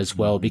tragic as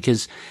well,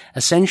 because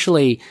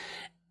essentially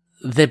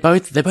they're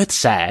both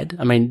sad.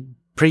 I mean,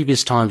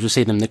 previous times we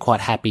see them, they're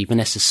quite happy.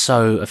 Vanessa's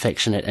so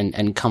affectionate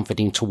and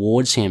comforting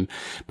towards him.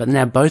 But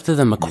now both of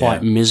them are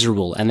quite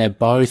miserable, and they're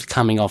both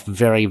coming off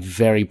very,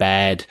 very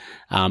bad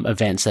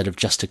events that have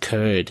just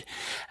occurred.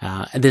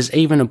 And there's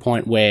even a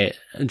point where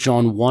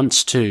John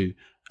wants to,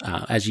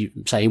 as you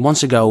say, he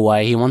wants to go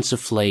away, he wants to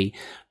flee.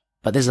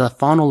 But there's a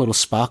final little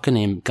spark in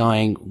him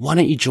going, why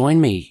don't you join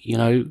me?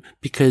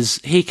 Because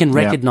he can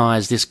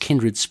recognize this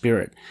kindred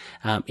spirit,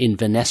 in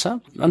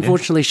Vanessa.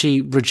 Unfortunately,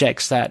 she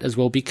rejects that as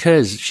well,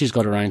 because she's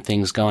got her own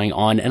things going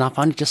on. And I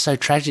find it just so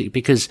tragic,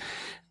 because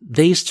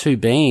these two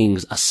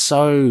beings are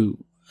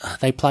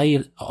they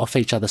play off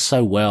each other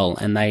so well,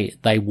 and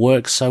they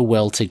work so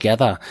well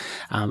together.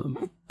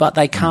 But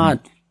they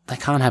can't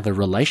have a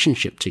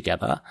relationship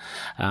together.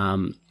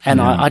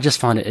 I just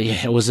find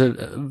it was a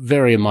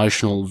very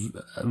emotional,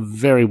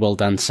 very well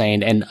done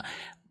scene. And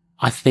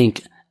I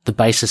think the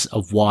basis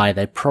of why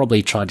they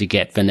probably tried to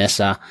get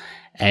Vanessa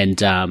and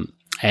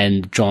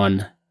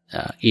John,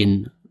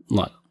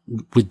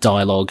 with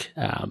dialogue,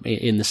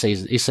 in the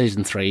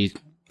season 3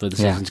 for the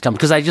season to come,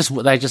 because they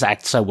just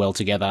act so well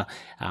together.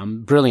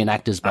 Brilliant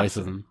actors, both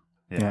of them.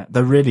 Yeah,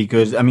 they're really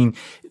good. I mean,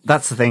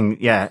 that's the thing.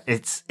 Yeah,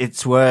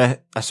 it's where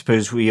I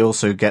suppose we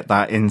also get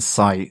that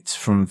insight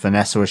from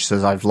Vanessa, where she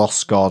says, I've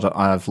lost God,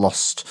 I've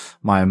lost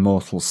my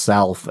immortal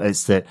self.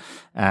 It's that,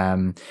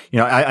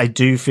 I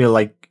do feel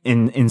like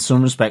in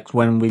some respects,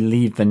 when we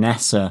leave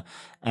Vanessa,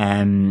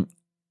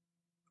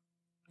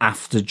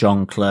 after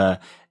John Clare,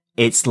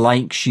 it's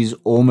like she's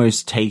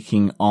almost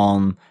taking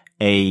on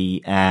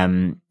a,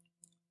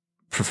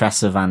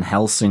 Professor Van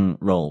Helsing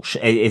role.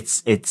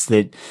 It's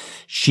that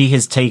she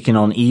has taken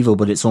on evil,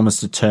 but it's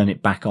almost to turn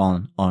it back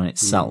on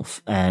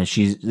itself.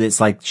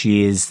 It's like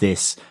she is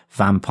this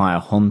vampire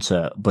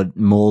hunter, but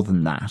more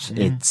than that,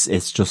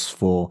 it's just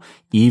for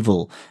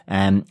evil.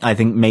 I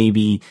think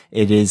maybe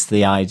it is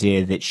the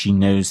idea that she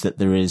knows that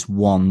there is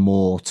one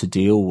more to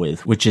deal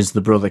with, which is the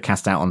brother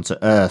cast out onto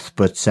Earth.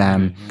 But,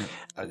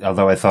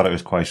 although I thought it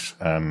was quite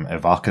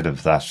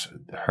evocative that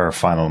her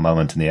final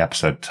moment in the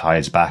episode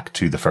ties back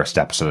to the first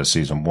episode of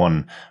season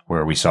 1,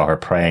 where we saw her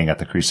praying at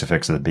the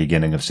crucifix at the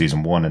beginning of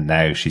season 1, and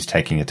now she's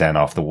taking it down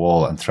off the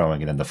wall and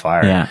throwing it in the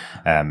fire.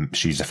 Yeah.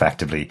 She's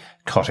effectively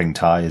cutting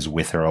ties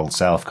with her old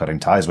self, cutting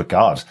ties with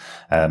God.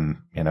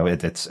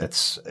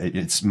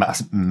 It's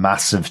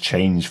massive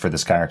change for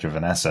this character,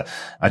 Vanessa.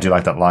 I do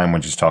like that line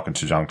when she's talking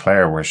to John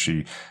Clare, where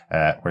she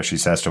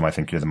says to him, "I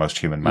think you're the most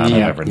human man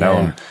I've ever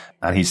known."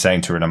 And he's saying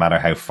to her, no matter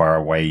how far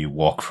away you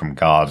walk from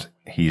God,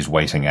 he's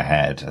waiting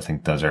ahead. I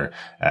think those are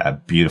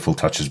beautiful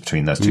touches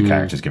between those two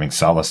characters, giving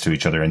solace to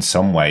each other in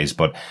some ways,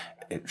 but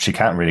she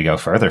can't really go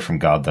further from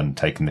God than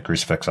taking the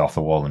crucifix off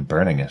the wall and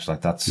burning it.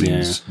 Like, that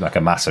seems like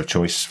a massive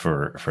choice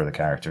for the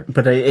character.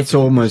 But it's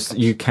almost,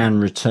 you can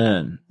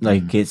return.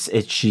 Like,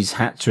 she's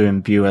had to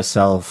imbue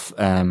herself,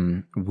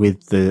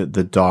 with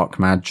the dark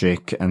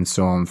magic and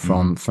so on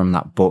from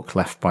that book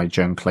left by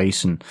Joan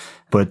Clayton.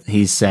 But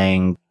he's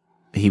saying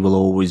he will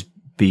always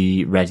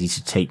be ready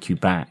to take you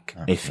back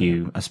if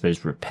you, I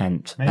suppose,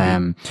 repent.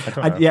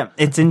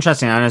 It's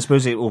interesting, and I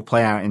suppose it will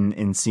play out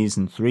in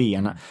season 3.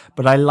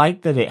 But I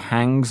like that it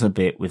hangs a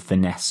bit with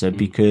Vanessa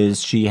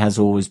because she has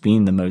always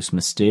been the most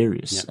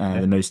mysterious,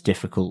 the most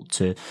difficult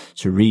to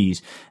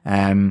read.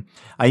 I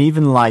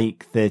even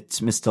like that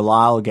Mr.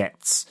 Lyle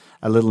gets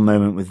a little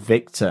moment with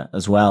Victor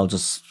as well.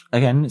 Just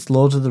again, it's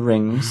Lord of the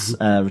Rings,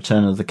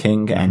 Return of the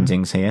King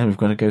endings here. We've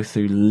got to go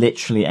through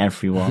literally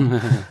everyone.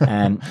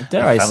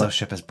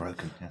 Fellowship is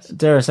broken. Yes.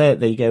 Dare I say it?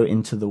 They go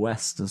into the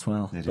West as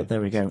well. But there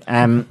we go.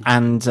 And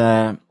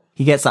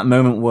he gets that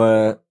moment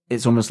where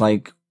it's almost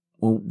like,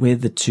 well, we're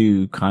the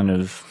two kind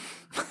of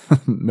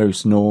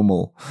most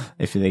normal,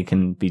 if they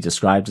can be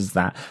described as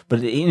that.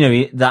 But,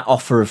 that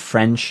offer of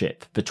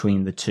friendship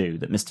between the two,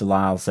 that Mr.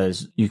 Lyle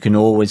says, you can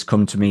always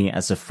come to me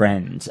as a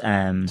friend,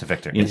 to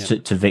Victor.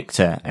 To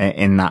Victor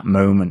in that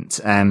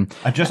moment.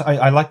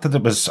 I like that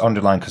it was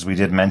underlined, because we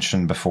did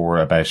mention before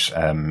about,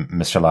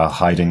 Mr. Lyle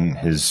hiding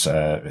his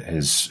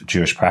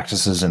Jewish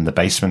practices in the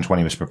basement when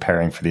he was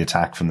preparing for the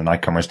attack from the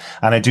Nightcomers.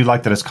 And I do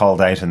like that it's called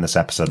out in this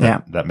episode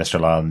that Mr.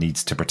 Lyle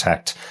needs to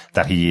protect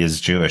that he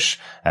is Jewish,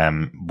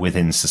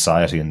 within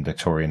society in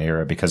Victorian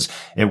era, because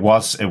it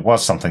was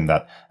something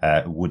that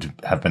would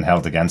have been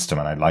held against him.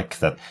 And I like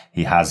that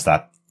he has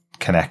that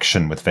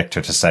connection with Victor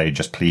to say,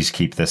 just please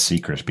keep this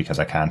secret, because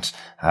I can't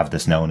have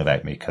this known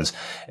about me. Because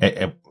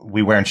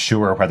we weren't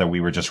sure whether we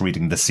were just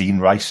reading the scene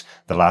right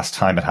the last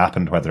time it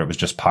happened, whether it was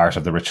just part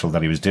of the ritual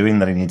that he was doing,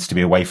 that he needs to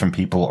be away from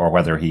people, or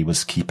whether he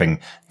was keeping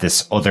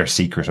this other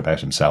secret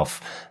about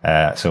himself.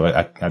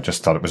 So I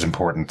just thought it was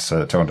important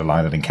to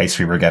underline it in case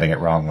we were getting it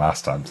wrong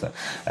last time.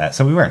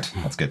 So we weren't.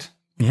 That's good.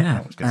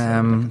 Yeah.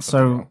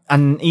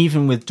 And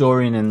even with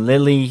Dorian and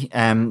Lily,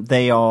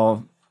 they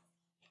are,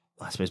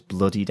 I suppose,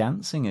 bloody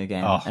dancing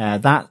again.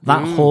 That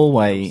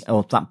hallway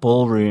or that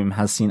ballroom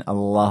has seen a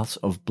lot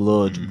of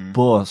blood,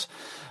 but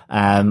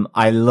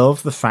I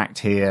love the fact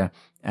here,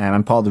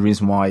 and part of the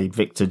reason why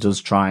Victor does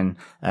try and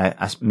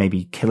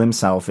maybe kill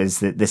himself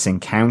is that this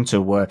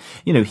encounter where,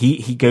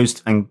 he goes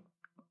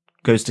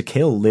to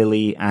kill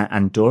Lily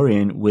and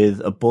Dorian with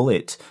a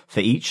bullet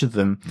for each of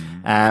them.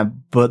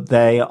 But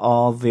they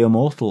are the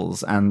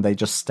immortals, and they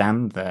just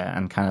stand there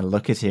and kind of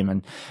look at him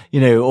and,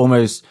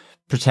 almost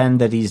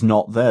pretend that he's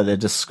not there. They're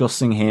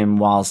discussing him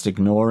whilst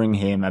ignoring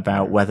him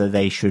about whether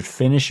they should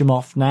finish him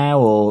off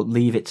now or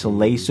leave it till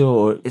later,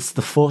 or it's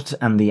the foot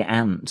and the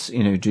ant,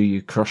 do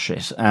you crush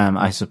it?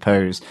 I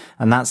suppose.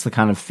 And that's the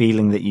kind of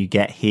feeling that you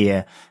get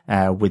here,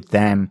 with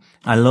them.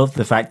 I love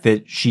the fact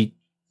that she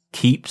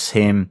keeps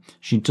him.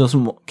 She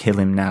doesn't kill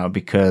him now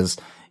because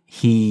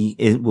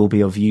it will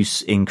be of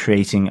use in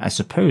creating, I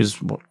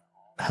suppose,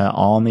 her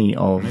army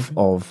of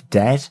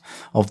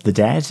the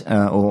dead,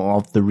 or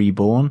of the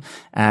reborn.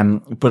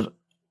 But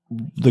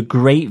the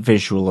great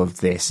visual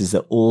of this is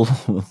that all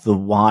the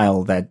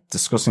while they're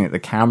discussing it, the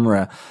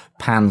camera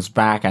pans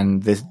back,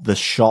 and the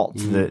shot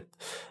that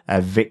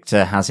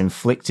Victor has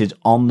inflicted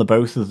on the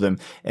both of them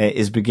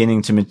is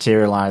beginning to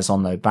materialize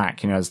on their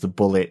back, as the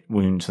bullet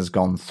wound has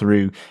gone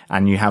through,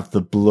 and you have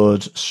the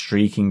blood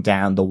streaking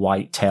down the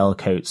white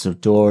tailcoats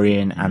of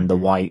Dorian and the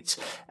white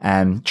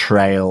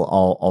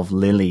trail of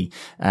Lily,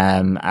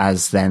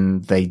 as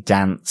then they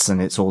dance,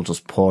 and it's all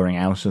just pouring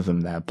out of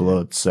them, their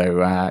blood.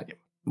 So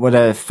what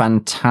a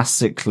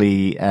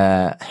fantastically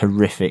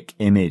horrific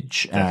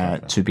image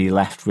to be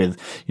left with,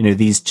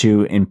 these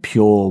two in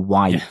pure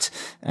white,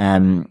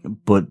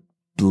 but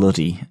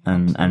bloody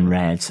and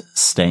red,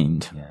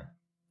 stained. Yeah,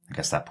 I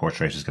guess that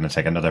portrait is going to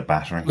take another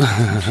battering.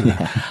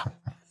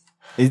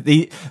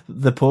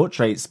 The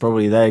portrait's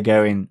probably there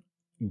going,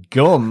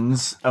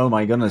 guns, oh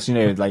my goodness, can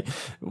you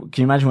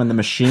imagine when the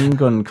machine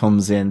gun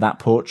comes in, that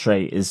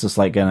portrait is just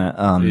like gonna,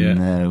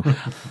 no.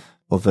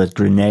 Or the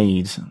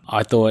grenade.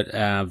 I thought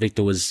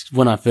Victor was,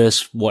 when I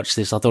first watched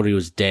this, I thought he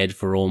was dead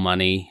for all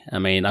money. I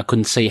mean, I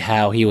couldn't see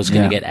how he was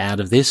going to get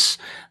out of this.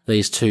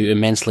 These two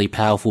immensely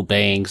powerful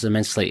beings,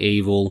 immensely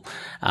evil,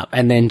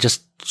 and then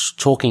just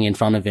talking in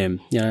front of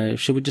him.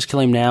 Should we just kill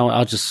him now?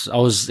 I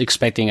was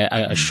expecting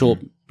a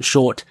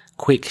short,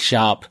 quick,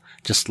 sharp,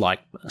 just like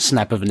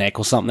snap of a neck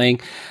or something.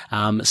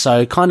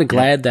 So kind of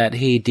glad that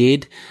he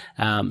did,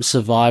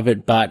 survive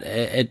it, but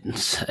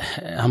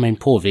I mean,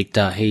 poor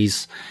Victor,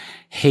 he's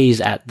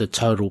at the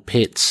total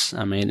pits.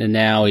 I mean, and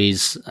now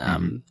he's,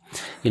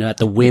 at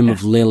the whim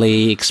of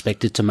Lily,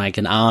 expected to make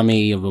an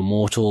army of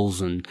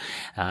immortals, and,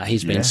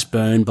 he's been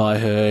spurned by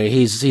her.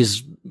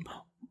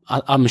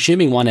 I'm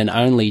assuming one and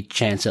only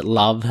chance at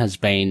love has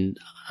been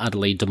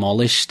utterly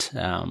demolished,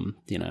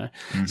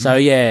 So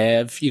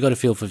yeah, you got to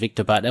feel for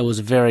Victor, but it was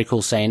a very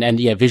cool scene. And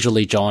yeah,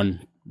 visually,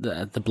 John,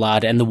 the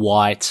blood and the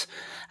white,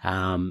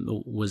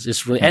 was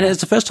just really, and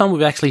it's the first time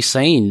we've actually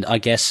seen, I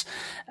guess,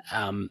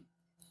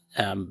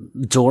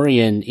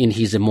 Dorian in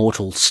his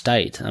immortal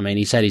state. I mean,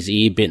 he's had his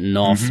ear bitten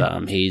off.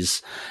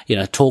 He's,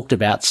 talked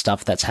about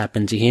stuff that's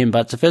happened to him,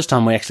 but it's the first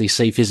time we actually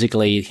see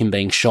physically him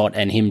being shot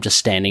and him just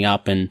standing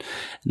up and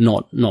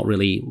not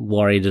really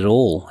worried at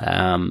all.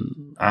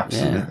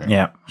 Absolutely.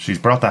 Yeah. She's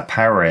brought that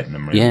power out in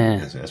him, really,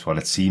 is what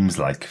it seems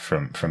like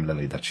from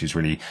Lily, that she's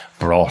really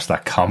brought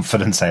that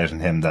confidence out in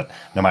him that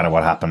no matter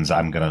what happens,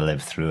 I'm going to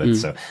live through it.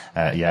 So,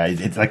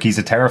 it's like he's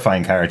a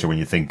terrifying character when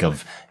you think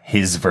of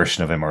his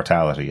version of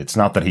immortality. It's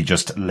not that he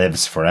just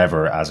lives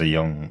forever as a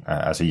young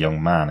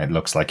man. It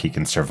looks like he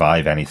can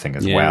survive anything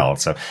as well.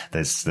 So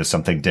there's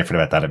something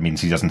different about that. It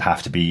means he doesn't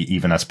have to be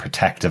even as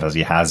protective as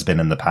he has been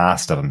in the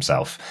past of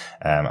himself,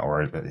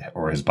 or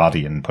his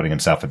body, and putting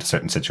himself into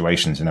certain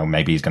situations.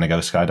 Maybe he's going to go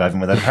skydiving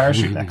without a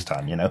parachute next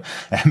time,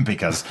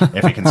 because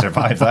if he can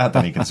survive that,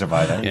 then he can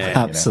survive anything.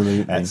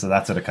 Absolutely. So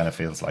that's what it kind of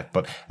feels like.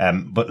 But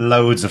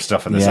loads of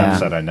stuff in this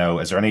episode, I know.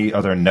 Is there any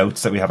other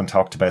notes that we haven't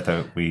talked about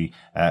that we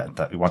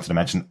wanted to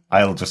mention?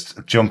 I'll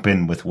just jump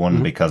in with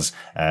one because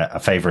a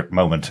favorite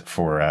moment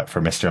for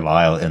Mr.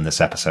 Lyle in this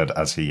episode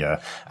as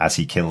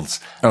he kills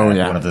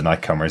one of the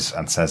nightcomers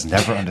and says,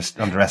 "Never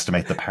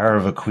underestimate the power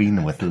of a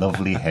queen with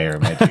lovely hair,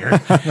 my dear."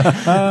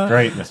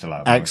 Great, Mr.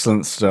 Lyle.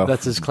 Excellent stuff.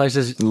 That's as close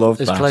as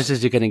close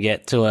as you're going to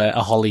get to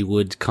a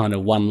Hollywood kind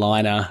of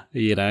one-liner,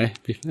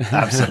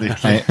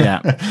 Absolutely.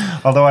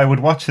 Although I would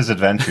watch his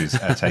adventures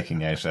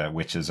taking out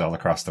witches all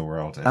across the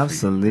world.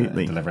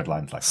 Absolutely. He, delivered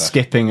lines like that.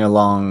 Skipping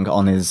along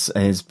on his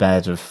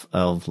bed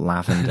of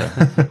lavender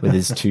with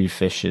his two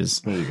fishes.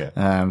 There you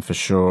go. For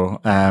sure.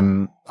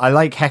 I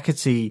like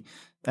Hecate,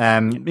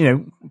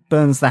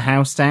 burns the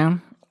house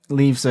down,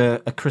 leaves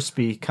a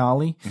crispy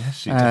Carly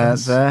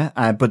there,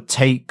 but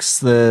takes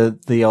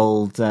the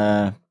old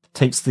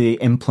takes the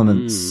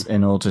implements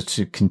in order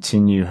to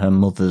continue her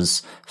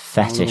mother's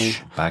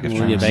fetish. Bag of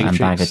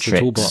tricks. The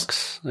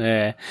toolbox.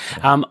 Yeah.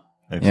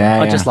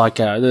 I just like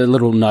the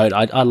little note.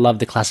 I love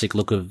the classic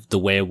look of the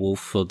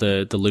werewolf or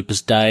the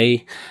Lupus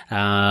Dei.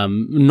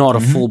 Not a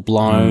full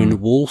blown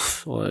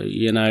wolf,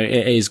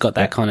 he's got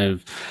that kind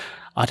of,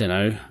 I don't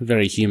know,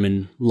 very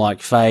human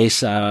like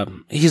face.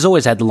 He's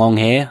always had the long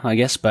hair, I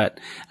guess, but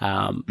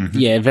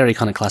very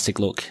kind of classic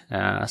look.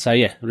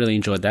 Really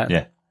enjoyed that.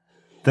 Yeah.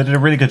 They did a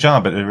really good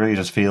job. It really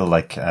does feel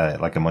like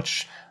a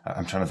much,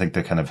 I'm trying to think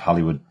the kind of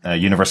Hollywood,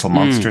 Universal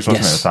Monsters,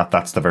 wasn't it?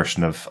 That's the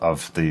version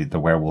of the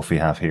werewolf we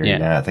have here.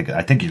 Yeah.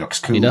 I think he looks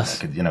cool. He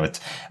does.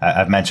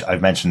 I've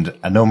mentioned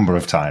a number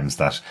of times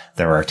that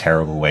there are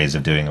terrible ways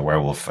of doing a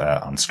werewolf,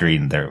 on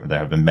screen. There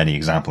have been many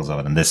examples of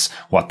it. And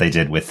what they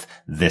did with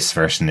this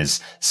version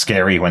is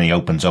scary when he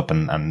opens up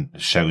and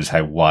shows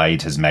how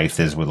wide his mouth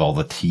is with all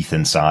the teeth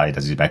inside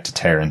as he's about to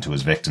tear into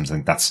his victims. I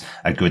think that's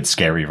a good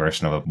scary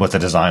version of it. But the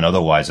design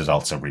otherwise is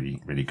also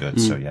really, really good.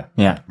 So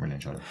really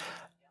enjoyed it.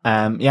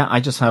 I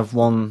just have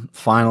one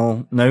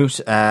final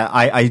note.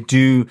 I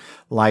do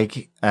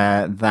like,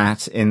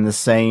 that in the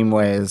same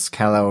way as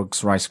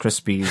Kellogg's Rice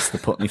Krispies, the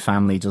Putney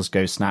family does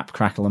go snap,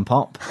 crackle and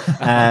pop,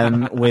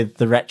 with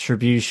the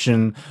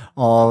retribution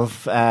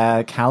of,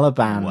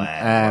 Caliban.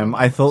 Wow.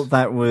 I thought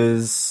that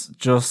was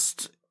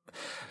just,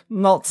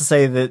 not to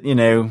say that,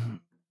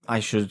 I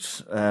should,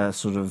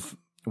 sort of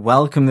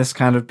welcome this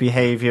kind of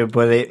behavior,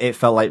 but it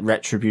felt like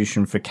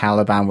retribution for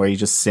Caliban, where he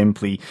just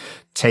simply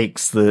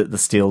takes the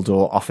steel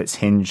door off its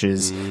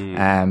hinges.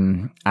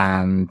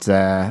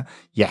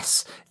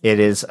 Yes, it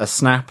is a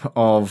snap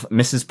of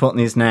Mrs.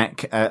 Putney's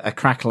neck, a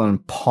crackle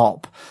and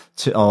pop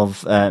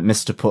of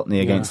Mr. Putney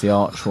against the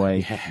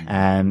archway.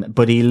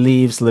 But he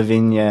leaves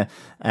Lavinia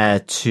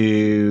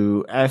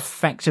to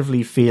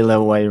effectively feel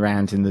her way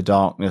around in the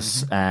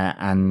darkness,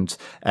 and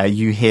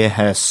you hear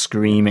her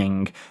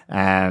screaming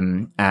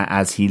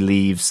as he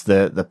leaves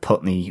the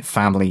Putney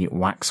family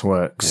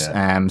waxworks.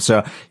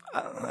 So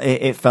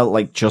it felt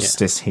like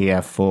justice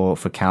here for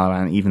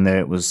Caliban, even though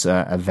it was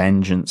a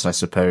vengeance, I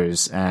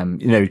suppose.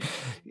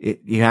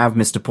 You have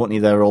Mr. Putney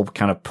there all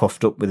kind of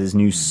puffed up with his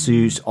new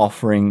suit,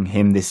 offering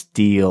him this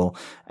deal,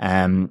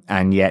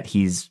 and yet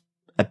he's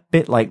a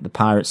bit like the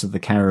Pirates of the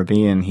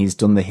Caribbean. He's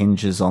done the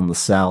hinges on the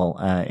cell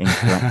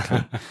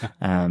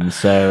incorrectly,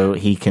 so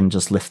he can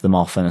just lift them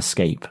off and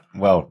escape.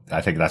 Well,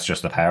 I think that's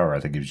just the power. I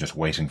think he was just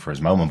waiting for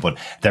his moment. But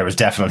there was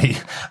definitely,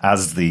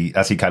 as he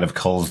kind of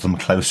calls them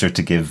closer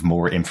to give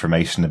more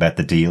information about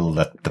the deal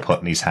that the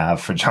Putneys have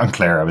for John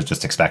Clare, I was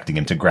just expecting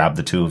him to grab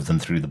the two of them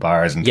through the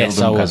bars and kill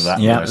them because of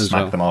that,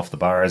 smack them off the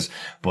bars.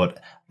 But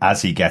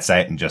as he gets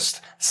out and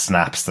just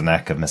snaps the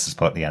neck of Mrs.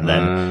 Putney and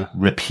then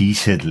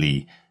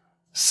repeatedly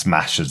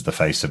smashes the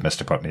face of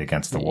Mr. Putney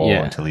against the wall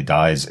until he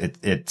dies,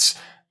 it's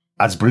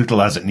as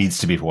brutal as it needs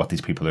to be for what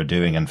these people are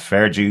doing. And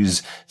fair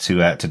dues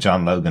to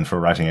John Logan for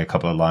writing a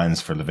couple of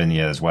lines for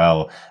Lavinia as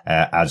well,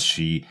 as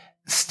she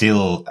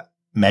still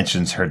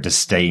mentions her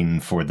disdain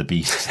for the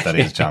beast that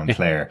is John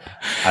Clare,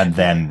 and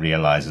then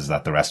realizes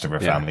that the rest of her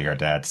family are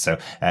dead. So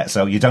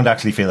you don't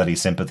actually feel any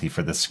sympathy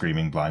for the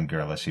screaming blind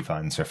girl as she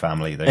finds her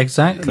family.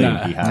 Exactly.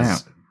 He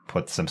has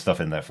put some stuff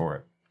in there for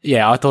her.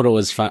 Yeah, I thought it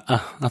was fun. I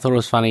thought it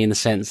was funny in the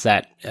sense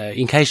that,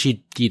 in case you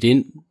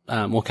didn't,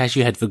 or in case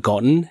you had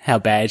forgotten how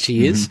bad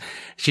she is,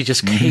 she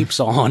just keeps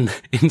on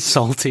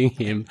insulting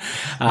him,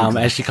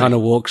 as she kind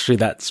of walks through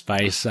that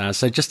space.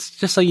 So just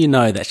so you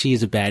know that she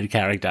is a bad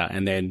character.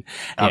 And then,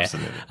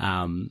 absolutely.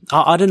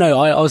 I don't know.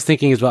 I was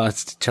thinking as well,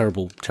 it's a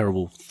terrible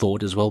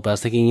thought as well, but I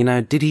was thinking,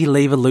 did he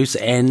leave a loose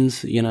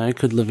end?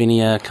 Could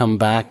Lavinia come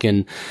back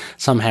and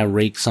somehow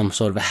wreak some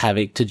sort of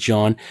havoc to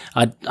John?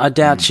 I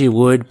doubt she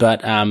would,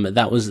 but,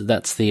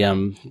 that's the,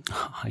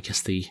 I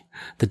guess the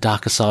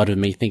darker side of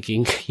me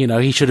thinking,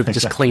 he should have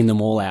just cleaned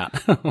them all out.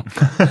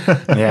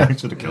 He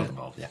should have killed them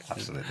all. Yeah,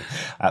 absolutely.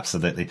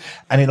 Absolutely.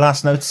 Any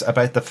last notes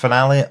about the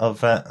finale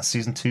of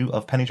season 2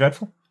 of Penny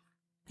Dreadful?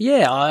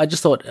 Yeah, I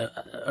just thought a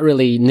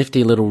really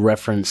nifty little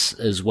reference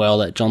as well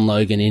that John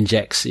Logan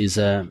injects is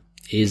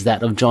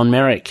that of John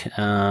Merrick,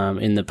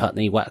 in the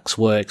Putney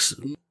Waxworks,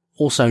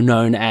 also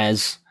known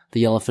as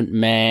the Elephant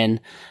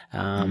Man.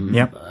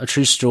 A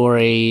true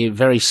story,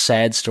 very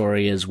sad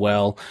story as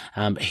well.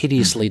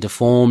 Hideously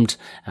deformed.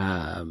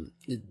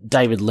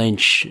 David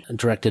Lynch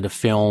directed a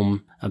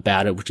film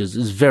about it, which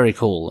is very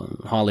cool.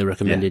 Highly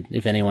recommended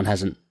if anyone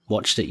hasn't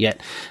watched it yet.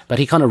 But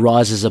he kind of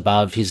rises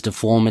above his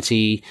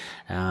deformity.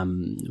 So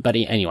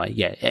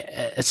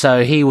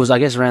he was, I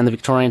guess, around the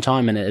Victorian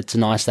time, and it's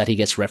nice that he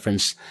gets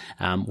referenced,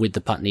 with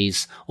the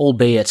Putneys,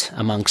 albeit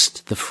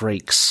amongst the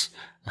freaks.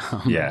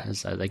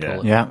 As they call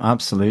it. Yeah,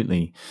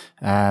 absolutely.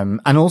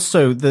 And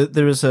also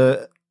there is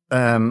a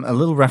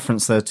little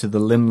reference there to the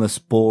limbless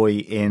boy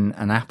in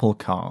an apple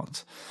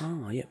cart.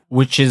 Oh, yeah.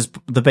 Which is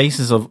the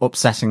basis of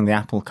upsetting the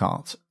apple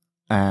cart.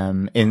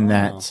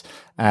 That,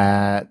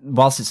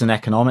 whilst it's an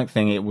economic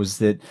thing, it was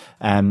that,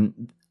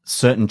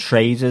 certain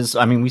traders,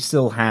 we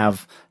still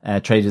have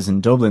traders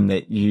in Dublin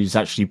that use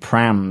actually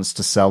prams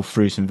to sell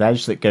fruit and veg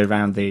that go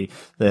around the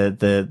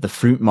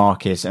fruit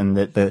market, and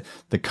that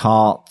the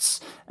carts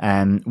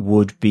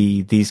would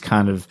be these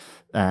kind of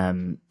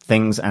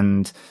things.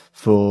 And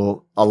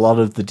for a lot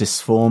of the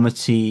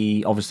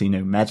disformity, obviously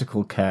no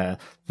medical care,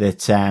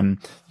 that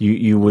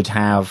you would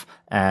have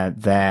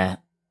their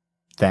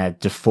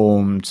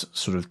deformed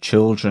sort of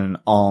children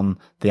on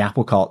the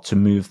apple cart to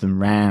move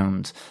them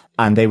round,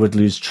 and they would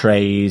lose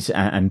trade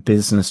and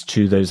business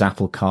to those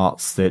apple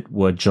carts that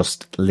were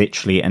just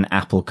literally an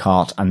apple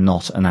cart and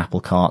not an apple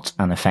cart,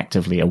 and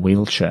effectively a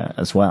wheelchair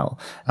as well.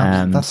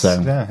 It's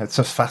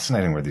just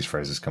fascinating where these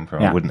phrases come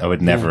from. I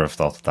would never have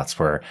thought that's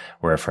where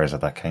a phrase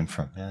like that came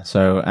from. Yeah.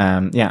 So,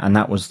 and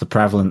that was the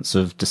prevalence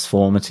of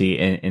disformity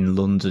in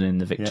London in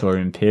the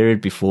Victorian period,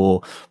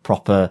 before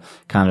proper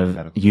kind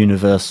of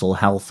universal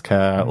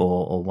healthcare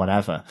or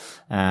whatever.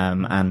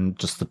 And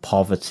just the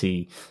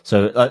poverty.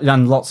 So,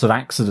 and lots of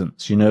accidents,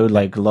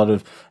 like a lot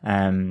of,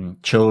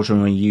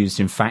 children were used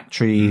in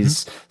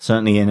factories,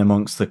 certainly in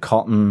amongst the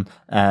cotton,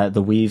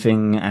 the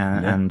weaving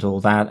and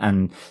all that.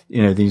 And,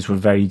 these were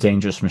very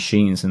dangerous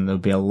machines, and there'll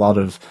be a lot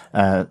of,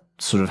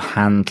 sort of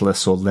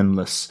handless or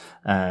limbless,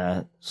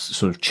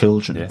 sort of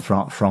children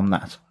from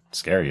that.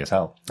 Scary as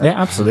hell.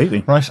 Yeah,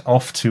 absolutely. Right,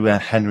 off to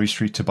Henry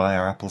Street to buy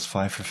our apples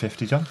 5 for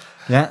 50, John.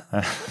 Yeah,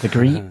 the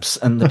grapes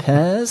and the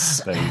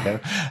pears. There you go.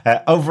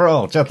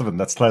 Overall, gentlemen,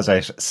 let's close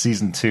out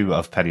season 2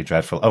 of Penny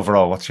Dreadful.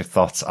 Overall, what's your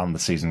thoughts on the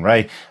season?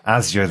 Ray,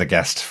 as you're the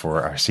guest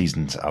for our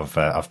seasons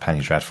of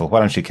Penny Dreadful,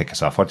 why don't you kick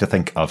us off? What do you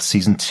think of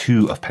season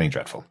 2 of Penny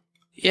Dreadful?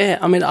 Yeah,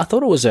 I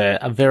thought it was a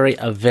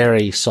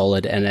very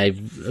solid and a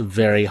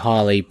very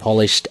highly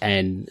polished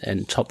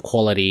and top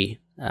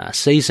quality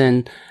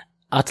season.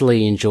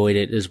 Utterly enjoyed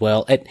it as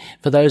well.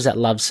 For those that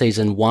love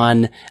season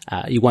 1,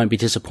 you won't be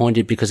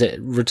disappointed, because it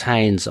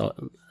retains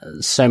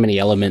so many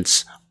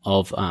elements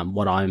of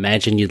what I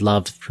imagine you'd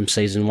love from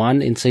season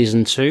 1 in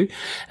season 2.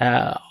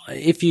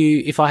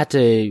 If I had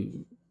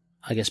to,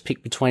 I guess,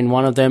 pick between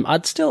one of them, I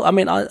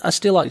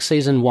still like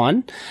season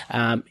 1,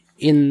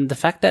 in the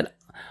fact that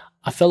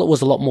I felt it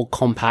was a lot more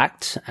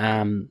compact.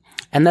 And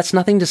that's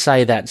nothing to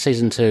say that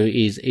season 2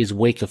 is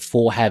weaker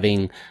for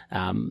having,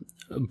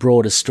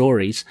 broader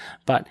stories.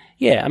 But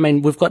yeah, I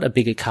mean, we've got a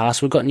bigger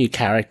cast. We've got new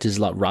characters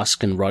like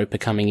Rusk and Roper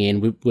coming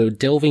in. We're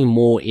delving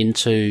more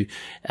into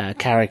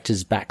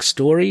characters'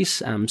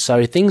 backstories.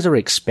 So things are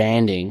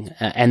expanding,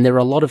 and there are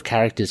a lot of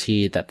characters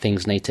here that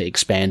things need to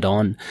expand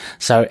on.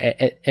 So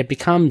it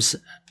becomes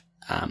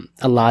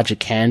a larger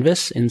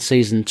canvas in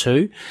season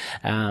 2.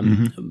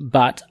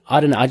 But I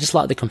don't know. I just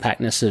like the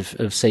compactness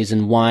of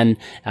season 1,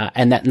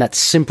 and that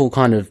simple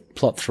kind of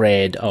plot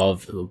thread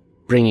of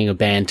bringing a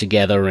band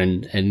together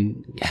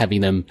and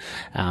having them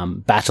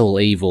battle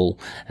evil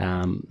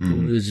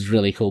was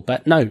really cool.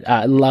 But no,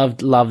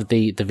 loved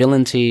the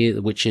villains here,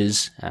 the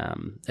witches.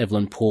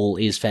 Evelyn Poole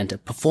is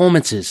fantastic.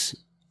 Performances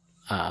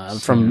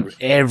from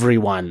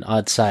everyone,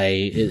 I'd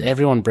say.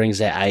 Everyone brings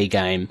their A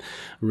game.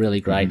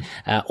 Really great.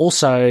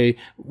 Also,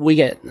 we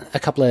get a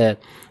couple of,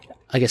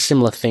 I guess,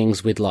 similar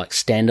things with like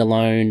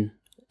standalone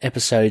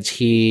episodes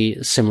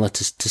here, similar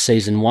to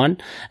season 1.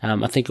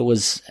 I think it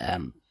was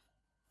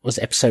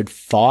episode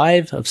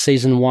 5 of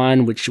season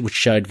 1, which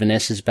showed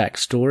Vanessa's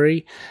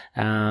backstory,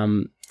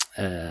 and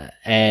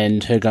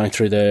her going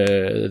through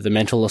the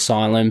mental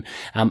asylum.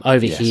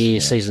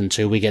 Season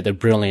 2, we get the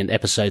brilliant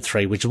episode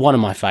 3, which is one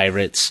of my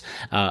favorites,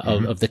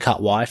 of the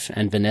cut wife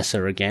and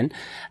Vanessa again.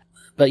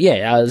 But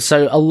yeah,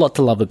 so a lot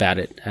to love about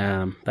it.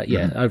 But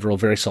yeah, overall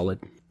very solid.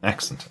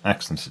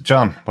 Excellent.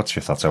 John, what's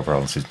your thoughts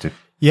overall on season 2?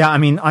 Yeah, I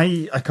mean,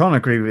 I can't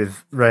agree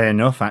with Ray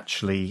enough,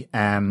 actually.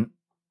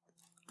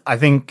 I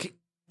think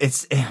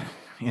it's,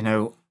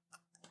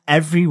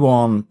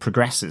 everyone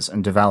progresses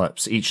and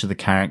develops, each of the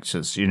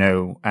characters,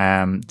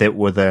 that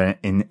were there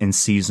in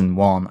season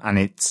 1. And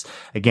it's,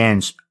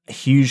 again,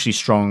 hugely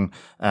strong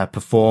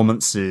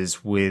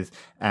performances with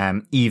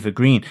Eva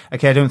Green.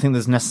 Okay, I don't think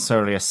there's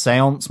necessarily a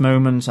seance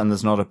moment, and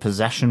there's not a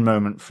possession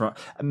moment for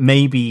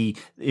maybe,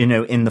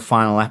 in the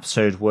final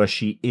episode where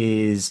she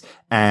is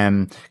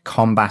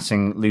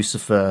combating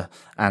Lucifer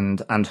and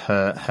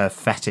her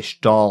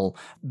fetish doll.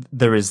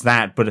 There is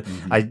that, but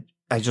I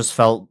just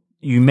felt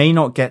you may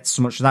not get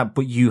so much of that,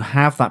 but you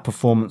have that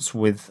performance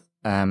with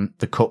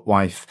the cut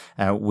wife,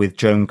 with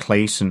Joan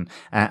Clayton,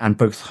 and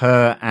both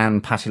her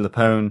and Patti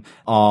LuPone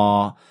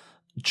are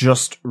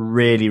just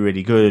really,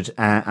 really good.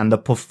 And the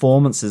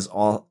performances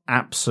are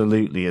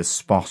absolutely as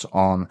spot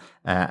on,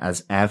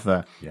 as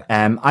ever.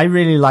 Yeah. I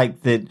really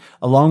like that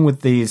along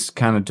with these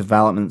kind of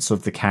developments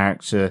of the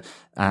character,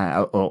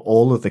 or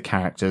all of the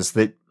characters,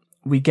 that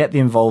we get the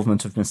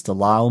involvement of Mr.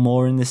 Lyle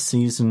more in this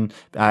season.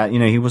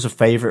 He was a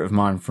favorite of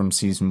mine from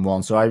season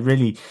 1. So I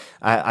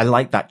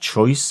like that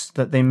choice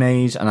that they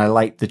made, and I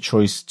like the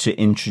choice to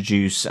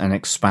introduce and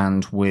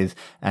expand with,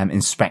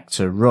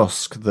 Inspector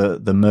Rusk, the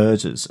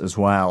murders as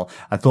well.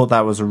 I thought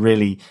that was a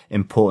really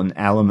important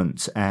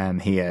element,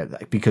 here,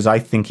 because I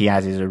think he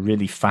added a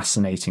really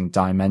fascinating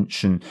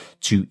dimension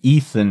to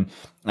Ethan,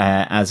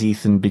 as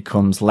Ethan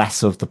becomes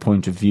less of the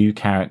point of view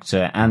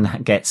character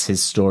and gets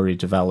his story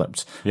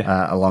developed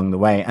along the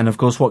way. And of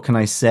course, what can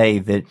I say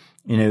that,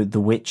 the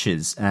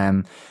witches,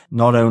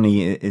 not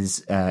only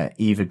is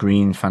Eva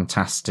Green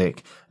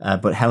fantastic,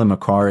 but Helen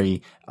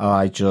McQuarrie,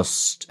 I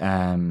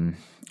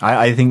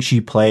think she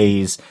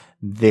plays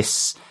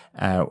this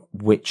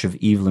witch of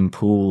Evelyn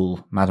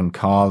Poole, Madame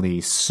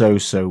Carly,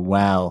 so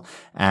well.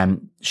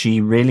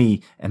 She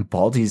really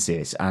embodies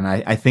it. And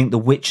I think the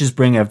witches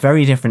bring a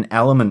very different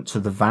element to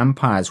the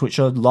vampires, which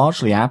are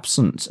largely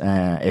absent,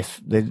 if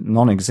they're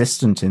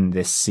non-existent in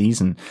this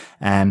season.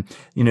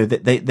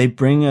 They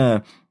bring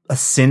a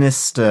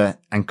sinister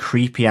and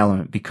creepy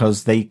element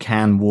because they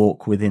can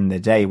walk within the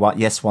day.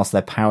 Whilst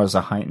their powers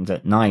are heightened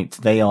at night,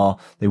 they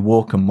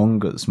walk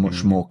among us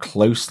much more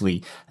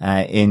closely,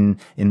 in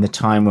the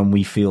time when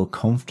we feel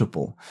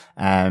comfortable,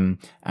 and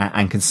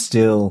can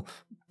still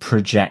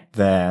project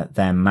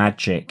their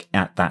magic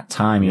at that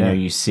time.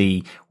 You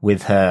see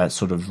with her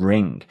sort of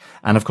ring.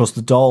 And of course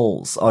the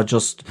dolls are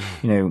just,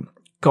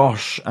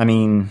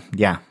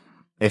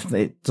 if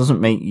it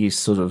doesn't make you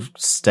sort of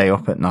stay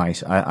up at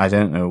night, I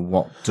don't know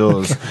what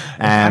does. It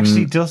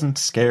actually doesn't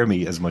scare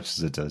me as much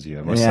as it does you.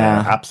 I must say,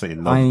 I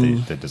absolutely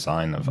love the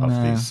design of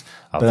the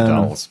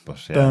dolls. But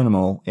burn them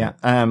all. Yeah.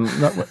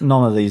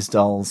 None of these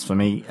dolls for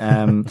me.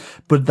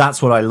 But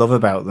that's what I love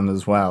about them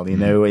as well.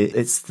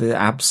 It's the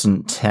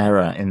absent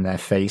terror in their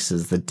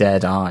faces, the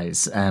dead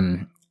eyes.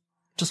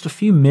 Just a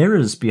few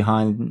mirrors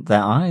behind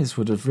their eyes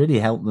would have really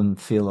helped them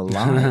feel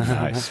alive.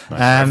 Nice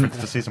reference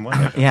to season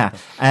 1. Yeah.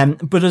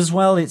 But as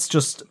well, it's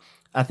just,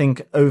 I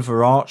think,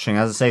 overarching.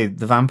 As I say,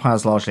 the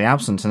vampire's largely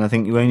absent, and I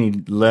think you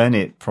only learn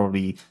it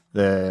probably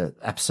the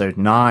episode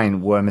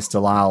 9, where Mr.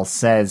 Lyle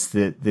says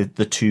that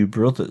the two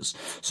brothers.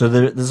 So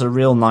there's a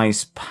real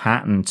nice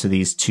pattern to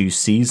these 2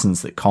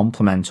 seasons that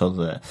complement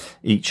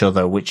each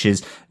other, which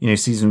is,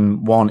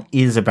 season 1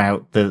 is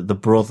about the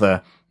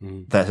brother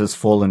that has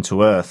fallen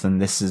to earth,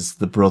 and this is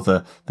the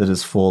brother that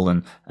has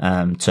fallen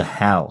to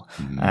hell.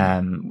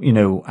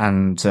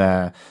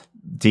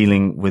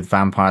 Dealing with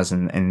vampires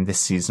in this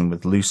season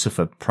with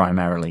Lucifer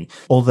primarily.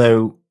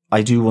 Although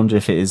I do wonder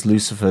if it is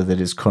Lucifer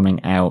that is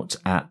coming out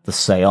at the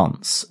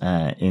seance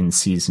in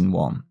season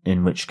 1,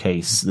 in which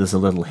case there's a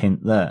little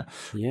hint there.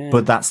 Yeah.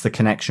 But that's the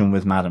connection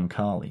with Madame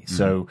Kali.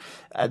 So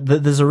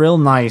there's a real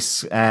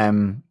nice,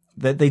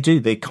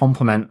 they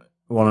complement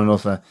one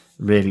another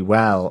really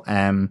well.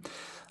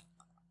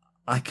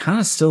 I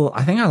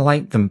think I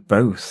like them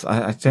both.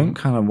 I don't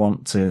kind of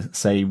want to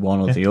say one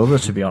or the other,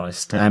 to be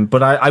honest.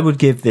 But I would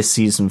give this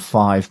season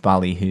 5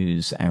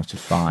 ballyhoos out of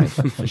 5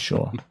 for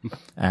sure.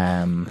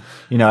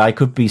 I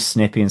could be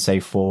snippy and say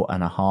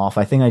 4.5.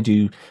 I think I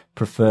do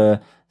prefer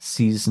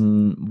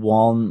season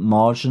 1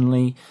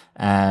 marginally.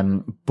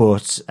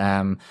 But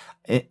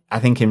I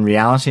think in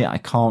reality, I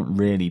can't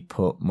really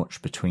put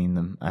much between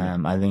them.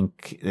 I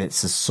think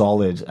it's as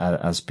solid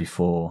as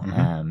before,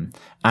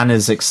 and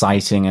as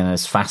exciting and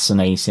as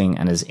fascinating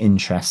and as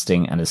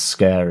interesting and as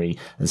scary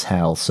as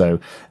hell. So,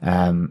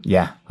 I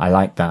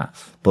like that.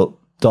 But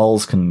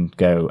dolls can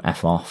go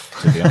F off,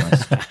 to be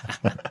honest.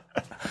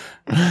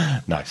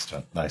 Nice,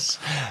 John. Nice.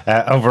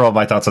 Overall,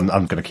 my thoughts, I'm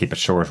going to keep it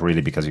short,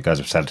 really, because you guys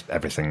have said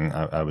everything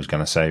I was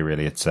going to say,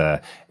 really. It's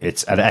an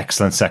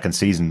excellent second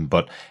season,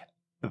 but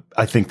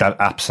I think that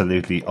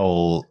absolutely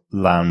all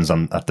lands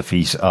at the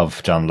feet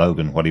of John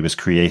Logan. What he was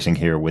creating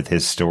here with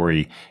his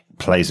story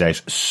plays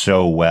out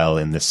so well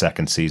in this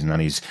second season,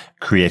 and he's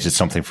created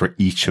something for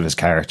each of his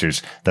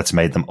characters that's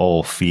made them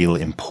all feel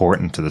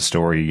important to the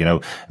story.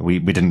 We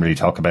didn't really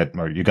talk about,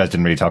 or you guys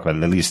didn't really talk about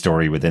Lily's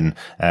story within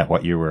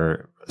what you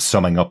were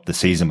summing up the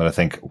season, but I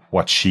think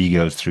what she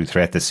goes through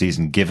throughout the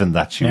season, given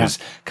that she was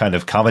kind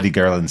of comedy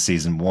girl in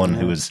season 1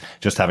 who was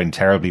just having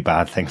terribly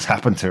bad things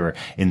happen to her,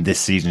 in this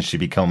season she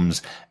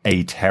becomes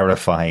a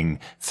terrifying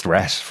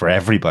threat for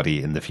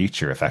everybody in the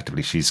future.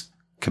 Effectively, she's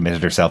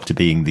committed herself to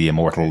being the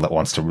immortal that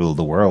wants to rule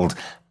the world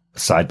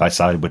side by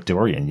side with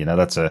Dorian.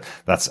 That's a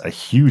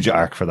huge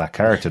arc for that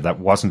character that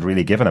wasn't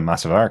really given a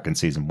massive arc in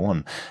season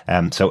 1.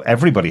 So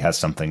everybody has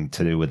something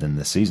to do within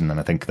this season.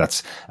 And I think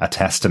that's a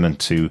testament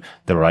to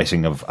the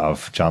writing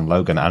of John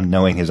Logan, and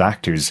knowing his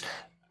actors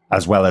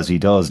as well as he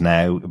does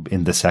now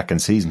in the second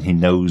season. He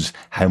knows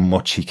how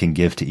much he can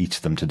give to each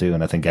of them to do.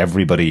 And I think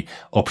everybody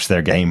ups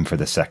their game for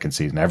the second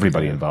season.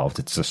 Everybody involved.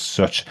 It's just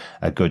such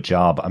a good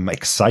job. I'm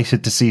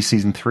excited to see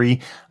season 3.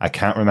 I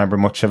can't remember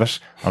much of it.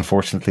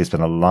 Unfortunately, it's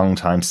been a long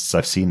time since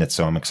I've seen it.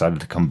 So I'm excited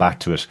to come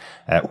back to it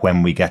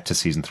when we get to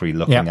season 3,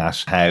 looking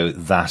at how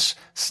that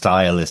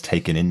style is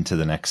taken into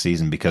the next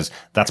season, because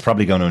that's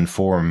probably going to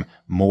inform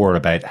more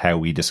about how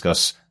we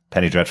discuss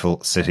Penny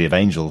Dreadful City of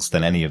Angels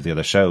than any of the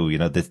other show.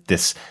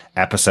 This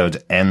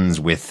episode ends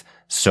with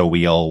 "So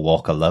we all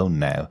walk alone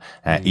now."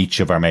 Each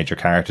of our major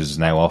characters is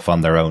now off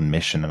on their own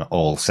mission and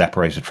all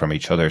separated from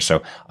each other.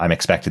 So I'm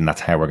expecting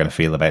that's how we're going to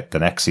feel about the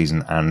next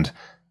season, and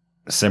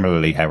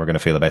similarly how we're going to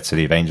feel about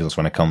City of Angels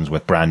when it comes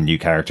with brand new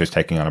characters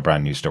taking on a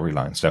brand new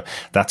storyline. So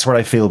that's where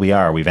I feel we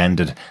are. We've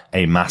ended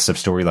a massive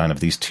storyline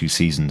of these 2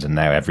 seasons, and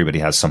now everybody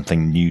has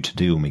something new to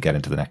do when we get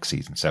into the next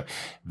season. So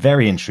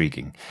very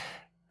intriguing.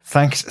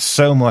 Thanks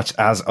so much,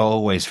 as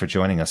always, for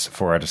joining us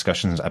for our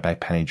discussions about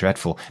Penny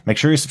Dreadful. Make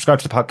sure you subscribe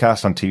to the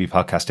podcast on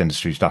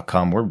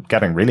tvpodcastindustries.com. We're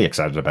getting really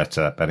excited about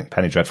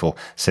Penny Dreadful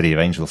City of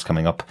Angels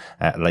coming up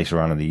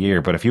later on in the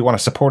year. But if you want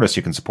to support us,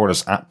 you can support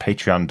us at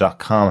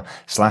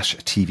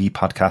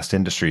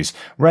patreon.com/tvpodcastindustries.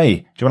 Ray,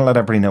 do you want to let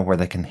everybody know where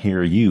they can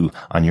hear you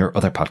on your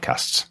other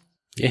podcasts?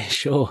 Yeah,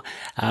 sure.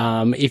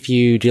 If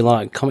you do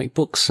like comic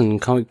books and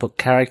comic book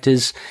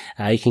characters,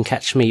 you can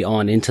catch me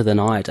on Into the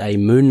Night, a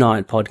Moon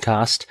Knight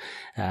podcast.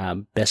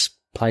 Best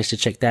place to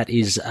check that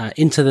is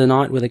into the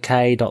night with a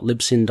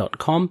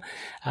k.libsyn.com.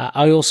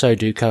 I also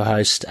do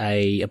co-host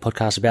a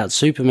podcast about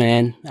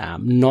Superman.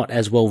 Not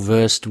as well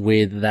versed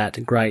with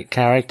that great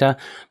character,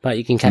 but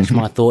you can catch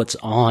my thoughts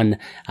on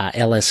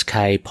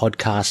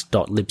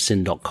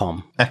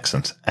lskpodcast.libsyn.com.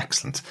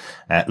 Excellent.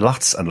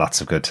 Lots and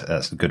lots of good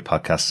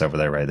podcasts over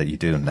there, Ray, that you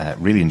do, and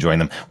really enjoying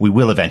them. We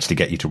will eventually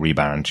get you to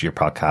rebrand your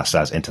podcast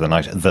as Into the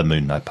Night, the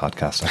Moon Knight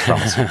podcast, I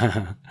promise.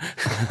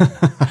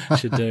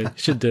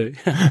 Should do.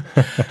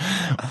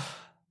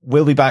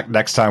 We'll be back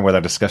next time with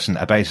our discussion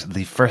about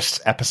the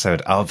first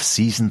episode of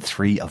season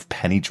 3 of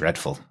Penny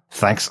Dreadful.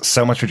 Thanks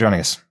so much for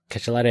joining us.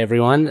 Catch you later,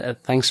 everyone.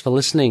 Thanks for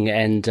listening,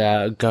 and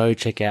go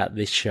check out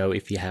this show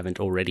if you haven't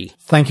already.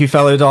 Thank you,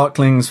 fellow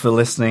Darklings, for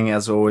listening.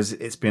 As always,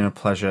 it's been a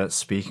pleasure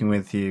speaking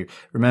with you.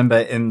 Remember,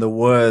 in the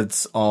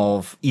words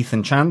of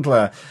Ethan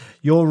Chandler,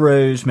 your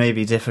road may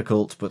be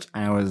difficult, but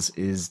ours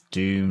is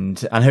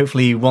doomed. And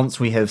hopefully, once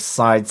we have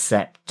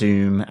sidestepped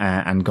doom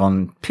and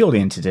gone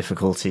purely into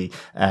difficulty,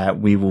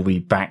 we will be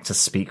back to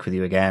speak with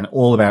you again,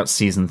 all about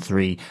season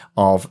 3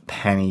 of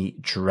Penny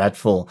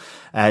Dreadful.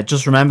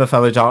 Just remember,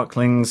 fellow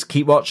Darklings,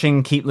 keep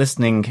watching, keep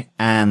listening,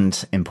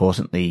 and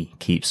importantly,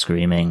 keep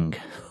screaming.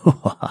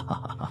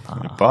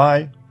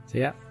 Bye.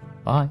 See ya.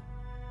 Bye.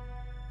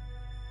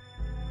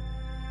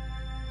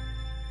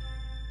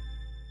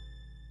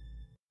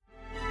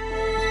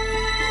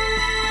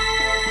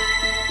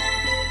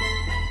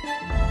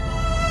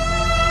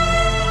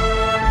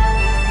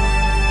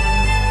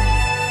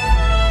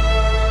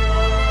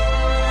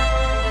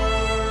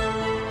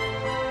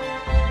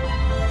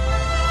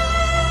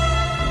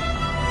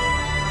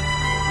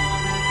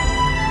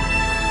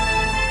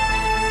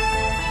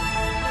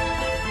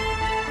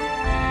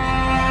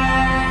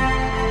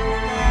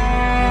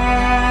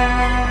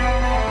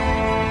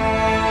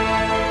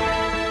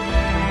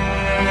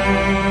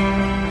 Bye.